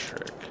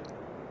Demetric?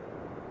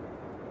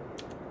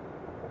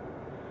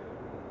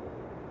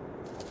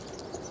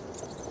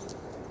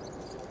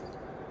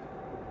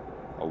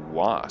 A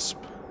wasp.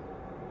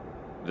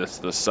 That's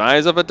the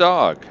size of a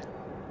dog.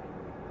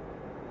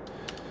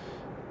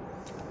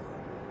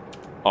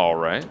 All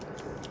right.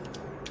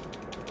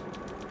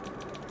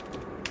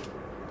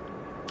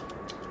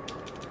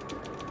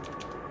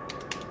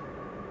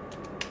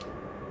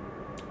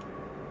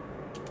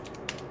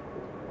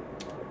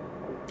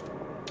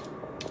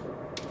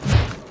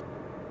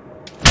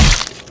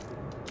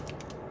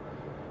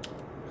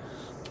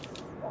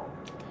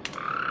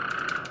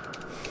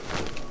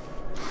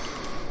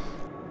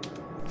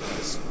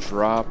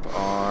 Drop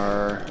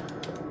our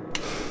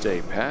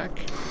day pack.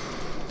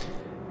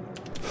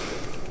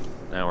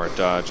 Now our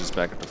dodge is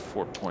back up to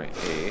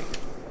 4.8.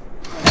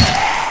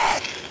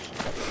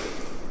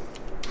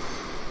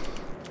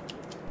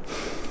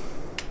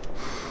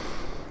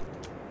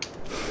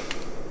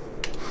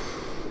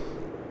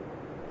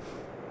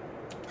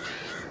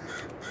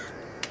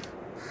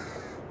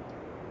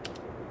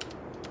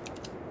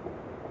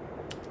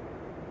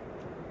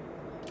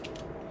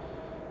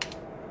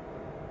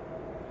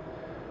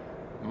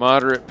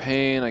 Moderate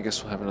pain, I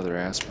guess we'll have another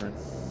aspirin.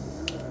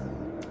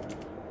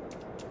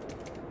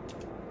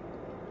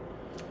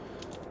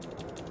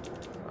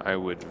 I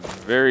would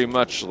very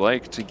much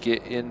like to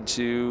get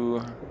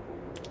into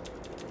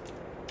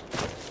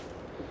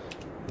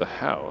the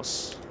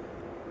house.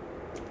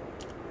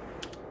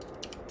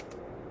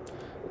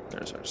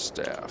 There's our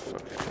staff,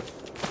 okay.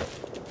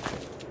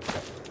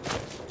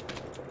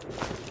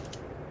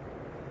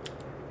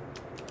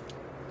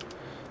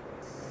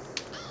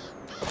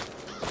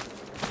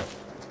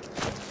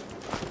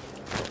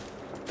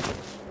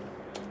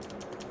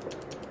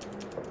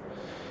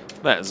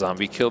 That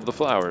zombie killed the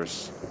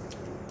flowers.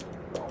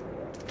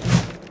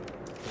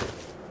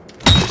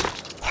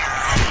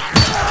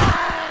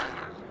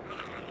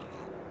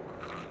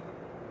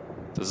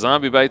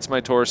 zombie bites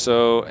my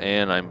torso,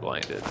 and I'm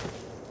blinded.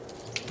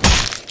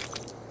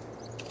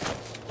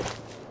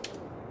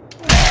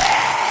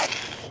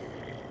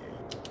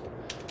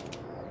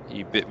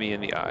 He bit me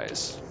in the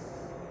eyes.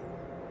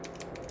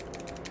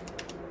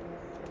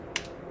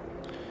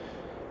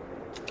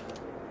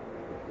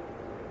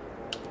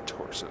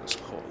 Torso's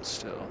cold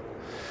still.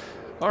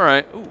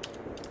 Alright. Ooh.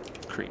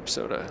 Cream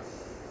soda.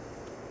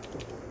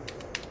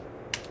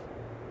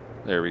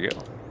 There we go.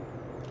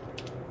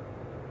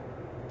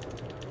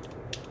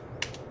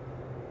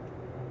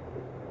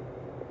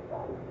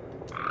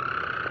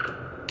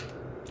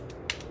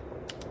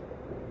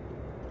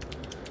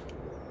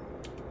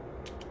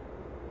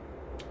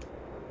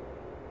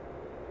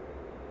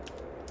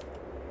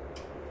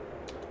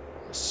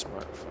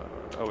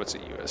 Smartphone. Oh, it's a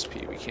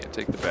USB. We can't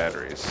take the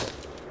batteries.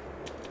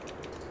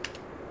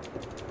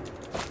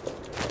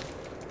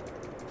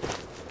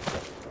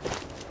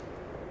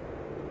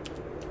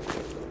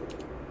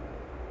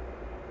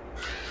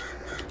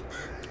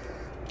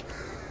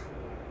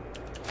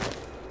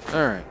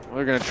 Alright,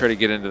 we're going to try to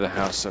get into the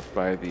house up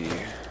by the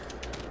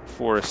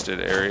forested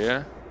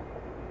area.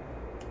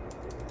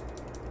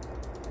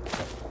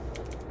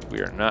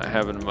 We are not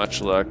having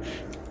much luck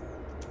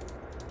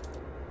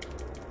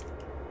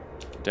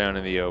down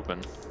in the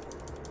open.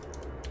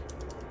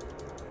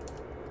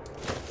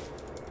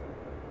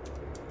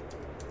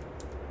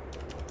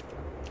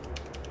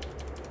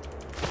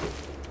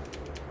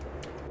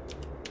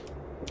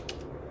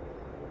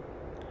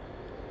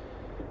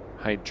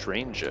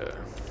 Hydrangea.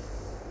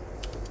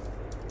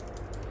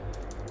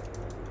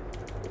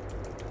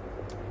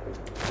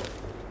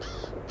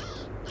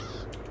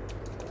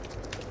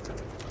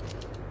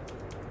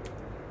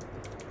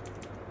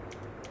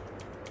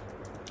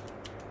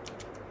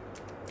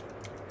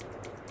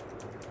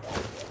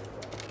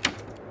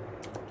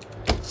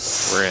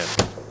 We're in.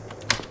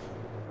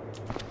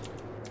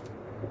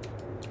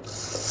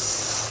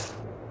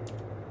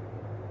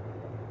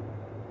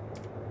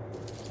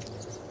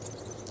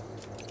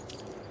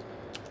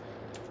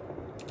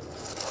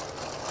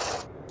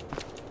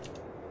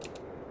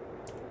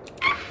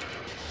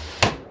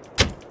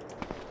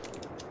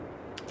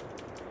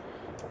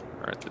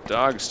 Alright, the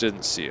dogs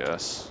didn't see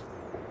us.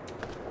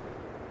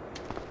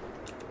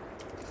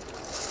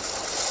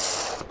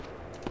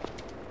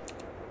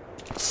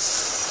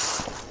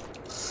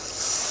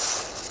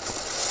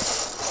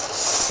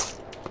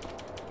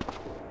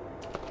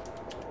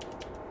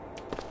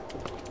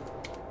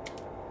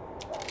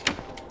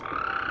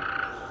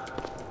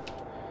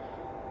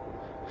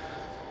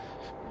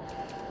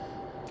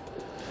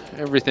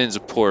 Everything's a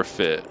poor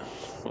fit.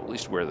 Well, at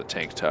least wear the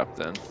tank top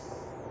then.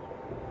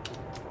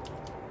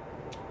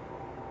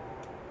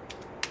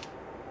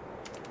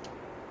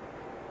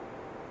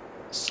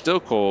 Still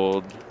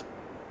cold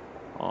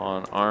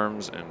on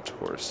arms and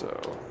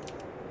torso.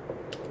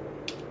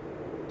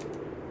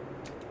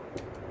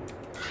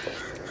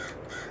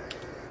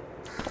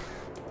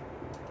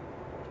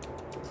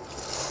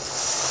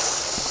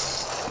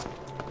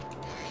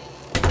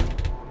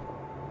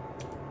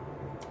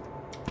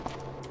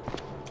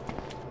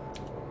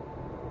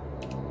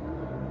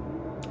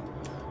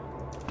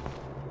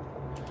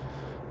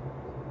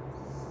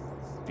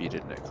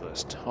 Beaded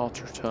necklace,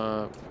 halter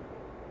top,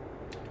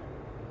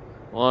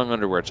 long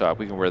underwear top.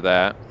 We can wear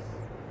that,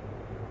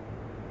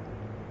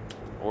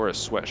 or a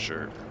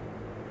sweatshirt.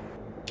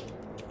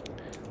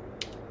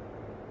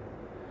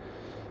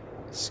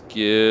 This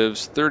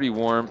gives 30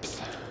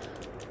 warmth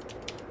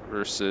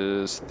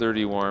versus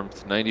 30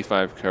 warmth,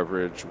 95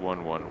 coverage,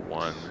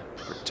 111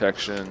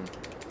 protection.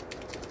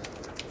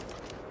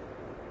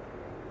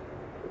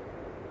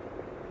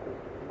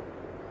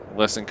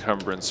 Less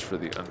encumbrance for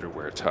the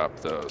underwear top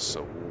though,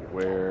 so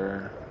we'll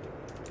wear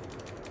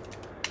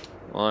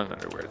long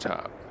underwear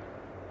top.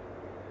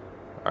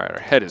 Alright, our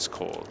head is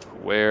cold.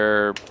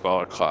 Wear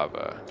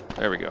balaclava.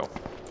 There we go.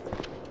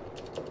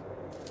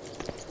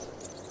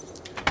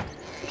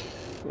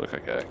 Look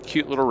like a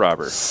cute little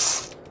robber.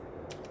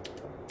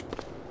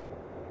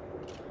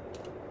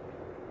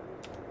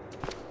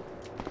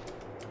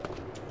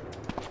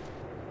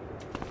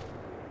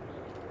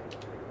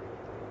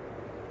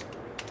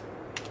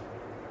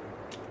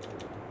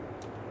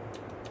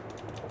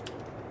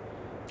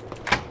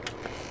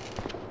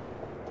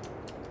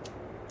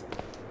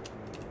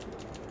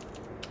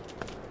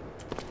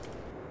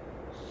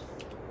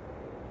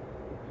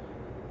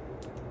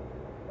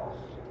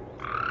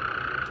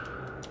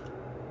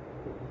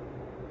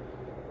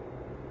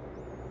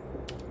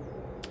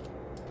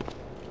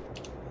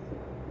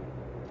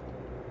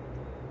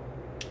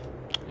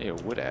 Hey, a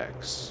wood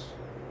axe.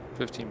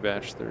 15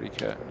 batch, 30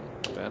 cat.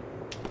 Not bad.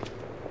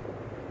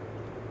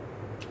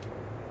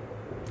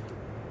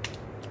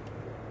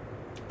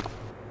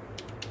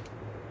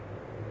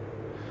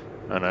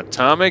 An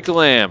atomic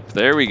lamp.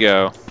 There we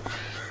go.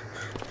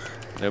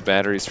 No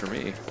batteries for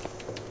me.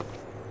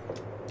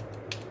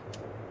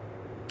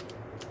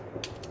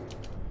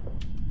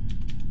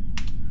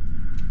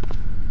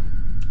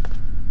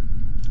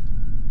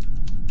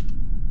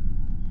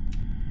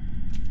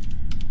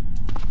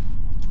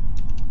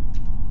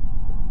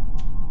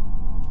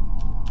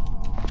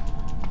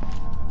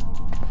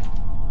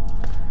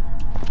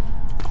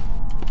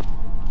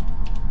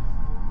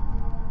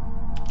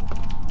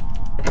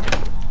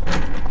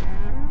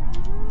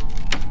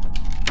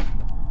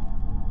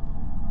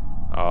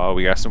 Oh,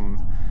 we got some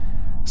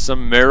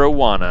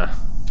marijuana.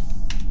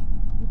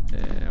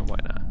 Why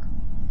not?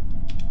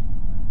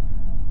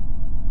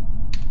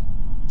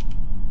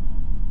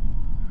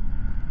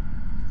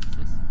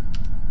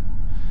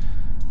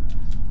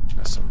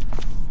 Got some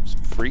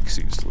freaks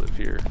who used to live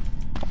here.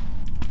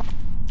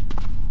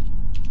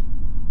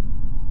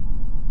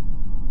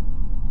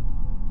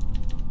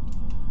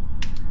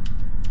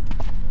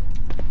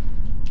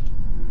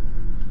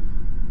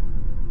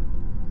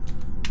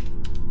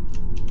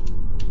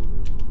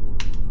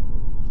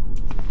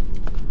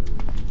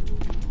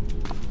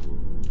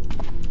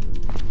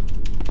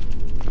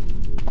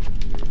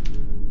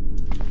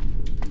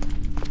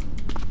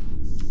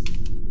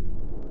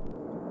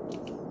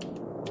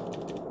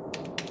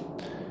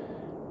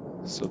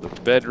 So the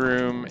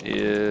bedroom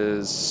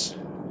is,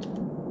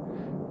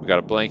 we got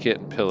a blanket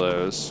and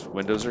pillows.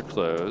 Windows are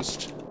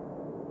closed.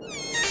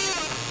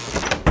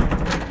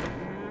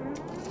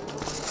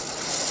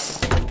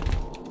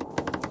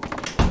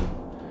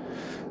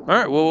 All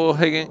right, well, we'll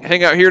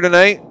hang out here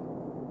tonight.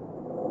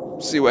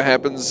 See what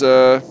happens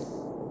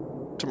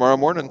tomorrow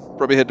morning.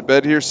 Probably head to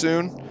bed here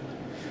soon.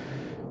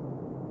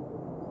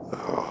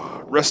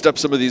 Rest up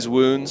some of these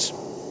wounds.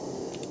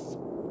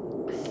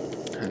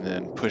 And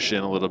then push in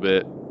a little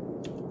bit.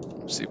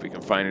 See if we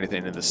can find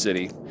anything in the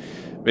city.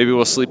 Maybe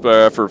we'll sleep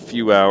for a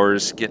few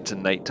hours, get to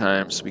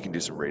nighttime so we can do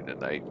some raiding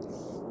at night.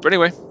 But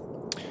anyway,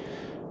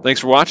 thanks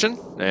for watching,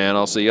 and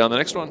I'll see you on the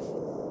next one.